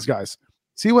for all these guys.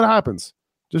 See what happens.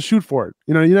 Just shoot for it.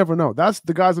 You never know. That's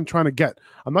the guys I'm trying to get.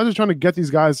 I'm not just trying to get these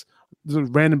guys,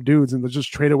 random dudes, and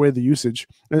just trade away the usage.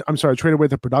 I'm sorry, trade away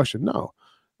the production. No.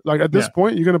 Like at this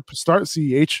point, you're going to start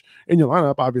CEH in your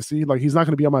lineup, obviously. Like he's not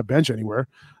going to be on my bench anywhere.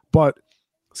 But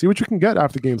see what you can get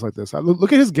after games like this.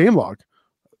 Look at his game log.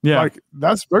 Yeah. Like,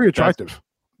 that's very attractive.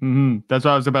 That's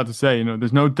what I was about to say.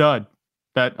 There's no dud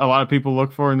that a lot of people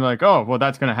look for and they're like, oh, well,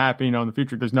 that's going to happen, in the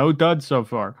future. There's no dud so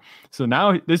far. So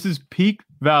now this is peak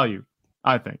value,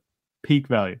 I think. Peak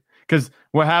value. Because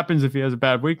what happens if he has a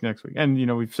bad week next week? And,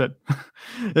 we've said,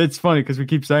 it's funny because we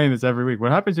keep saying this every week.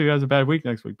 What happens if he has a bad week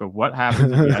next week? But what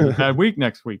happens if he has a bad week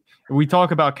next week? We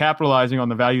talk about capitalizing on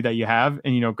the value that you have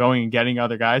and, going and getting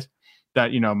other guys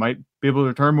that, might be able to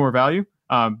return more value.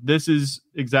 This is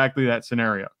exactly that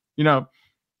scenario.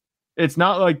 It's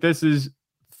not like this is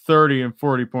 30 and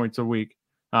 40 points a week.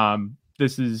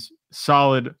 This is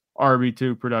solid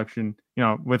RB2 production,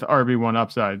 with RB1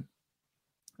 upside.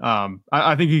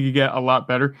 I think he could get a lot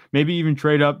better, maybe even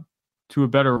trade up to a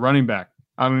better running back.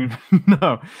 I mean,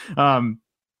 no,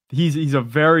 he's a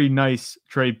very nice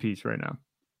trade piece right now.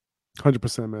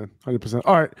 100%, man. 100%.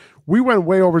 All right. We went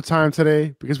way over time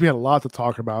today because we had a lot to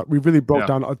talk about. We really broke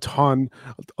down a ton,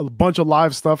 a bunch of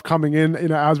live stuff coming in,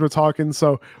 as we're talking.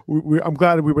 So I'm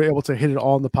glad that we were able to hit it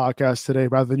all in the podcast today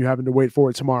rather than you having to wait for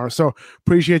it tomorrow. So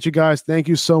appreciate you guys. Thank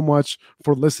you so much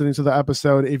for listening to the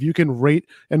episode. If you can rate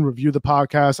and review the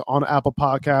podcast on Apple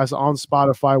Podcasts, on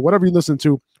Spotify, whatever you listen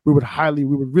to, we would really,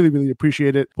 really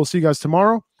appreciate it. We'll see you guys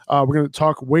tomorrow. We're going to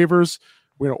talk waivers.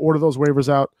 We're going to order those waivers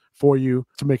out for you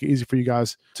to make it easy for you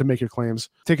guys to make your claims.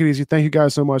 Take it easy. Thank you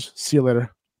guys so much. See you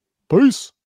later. Peace.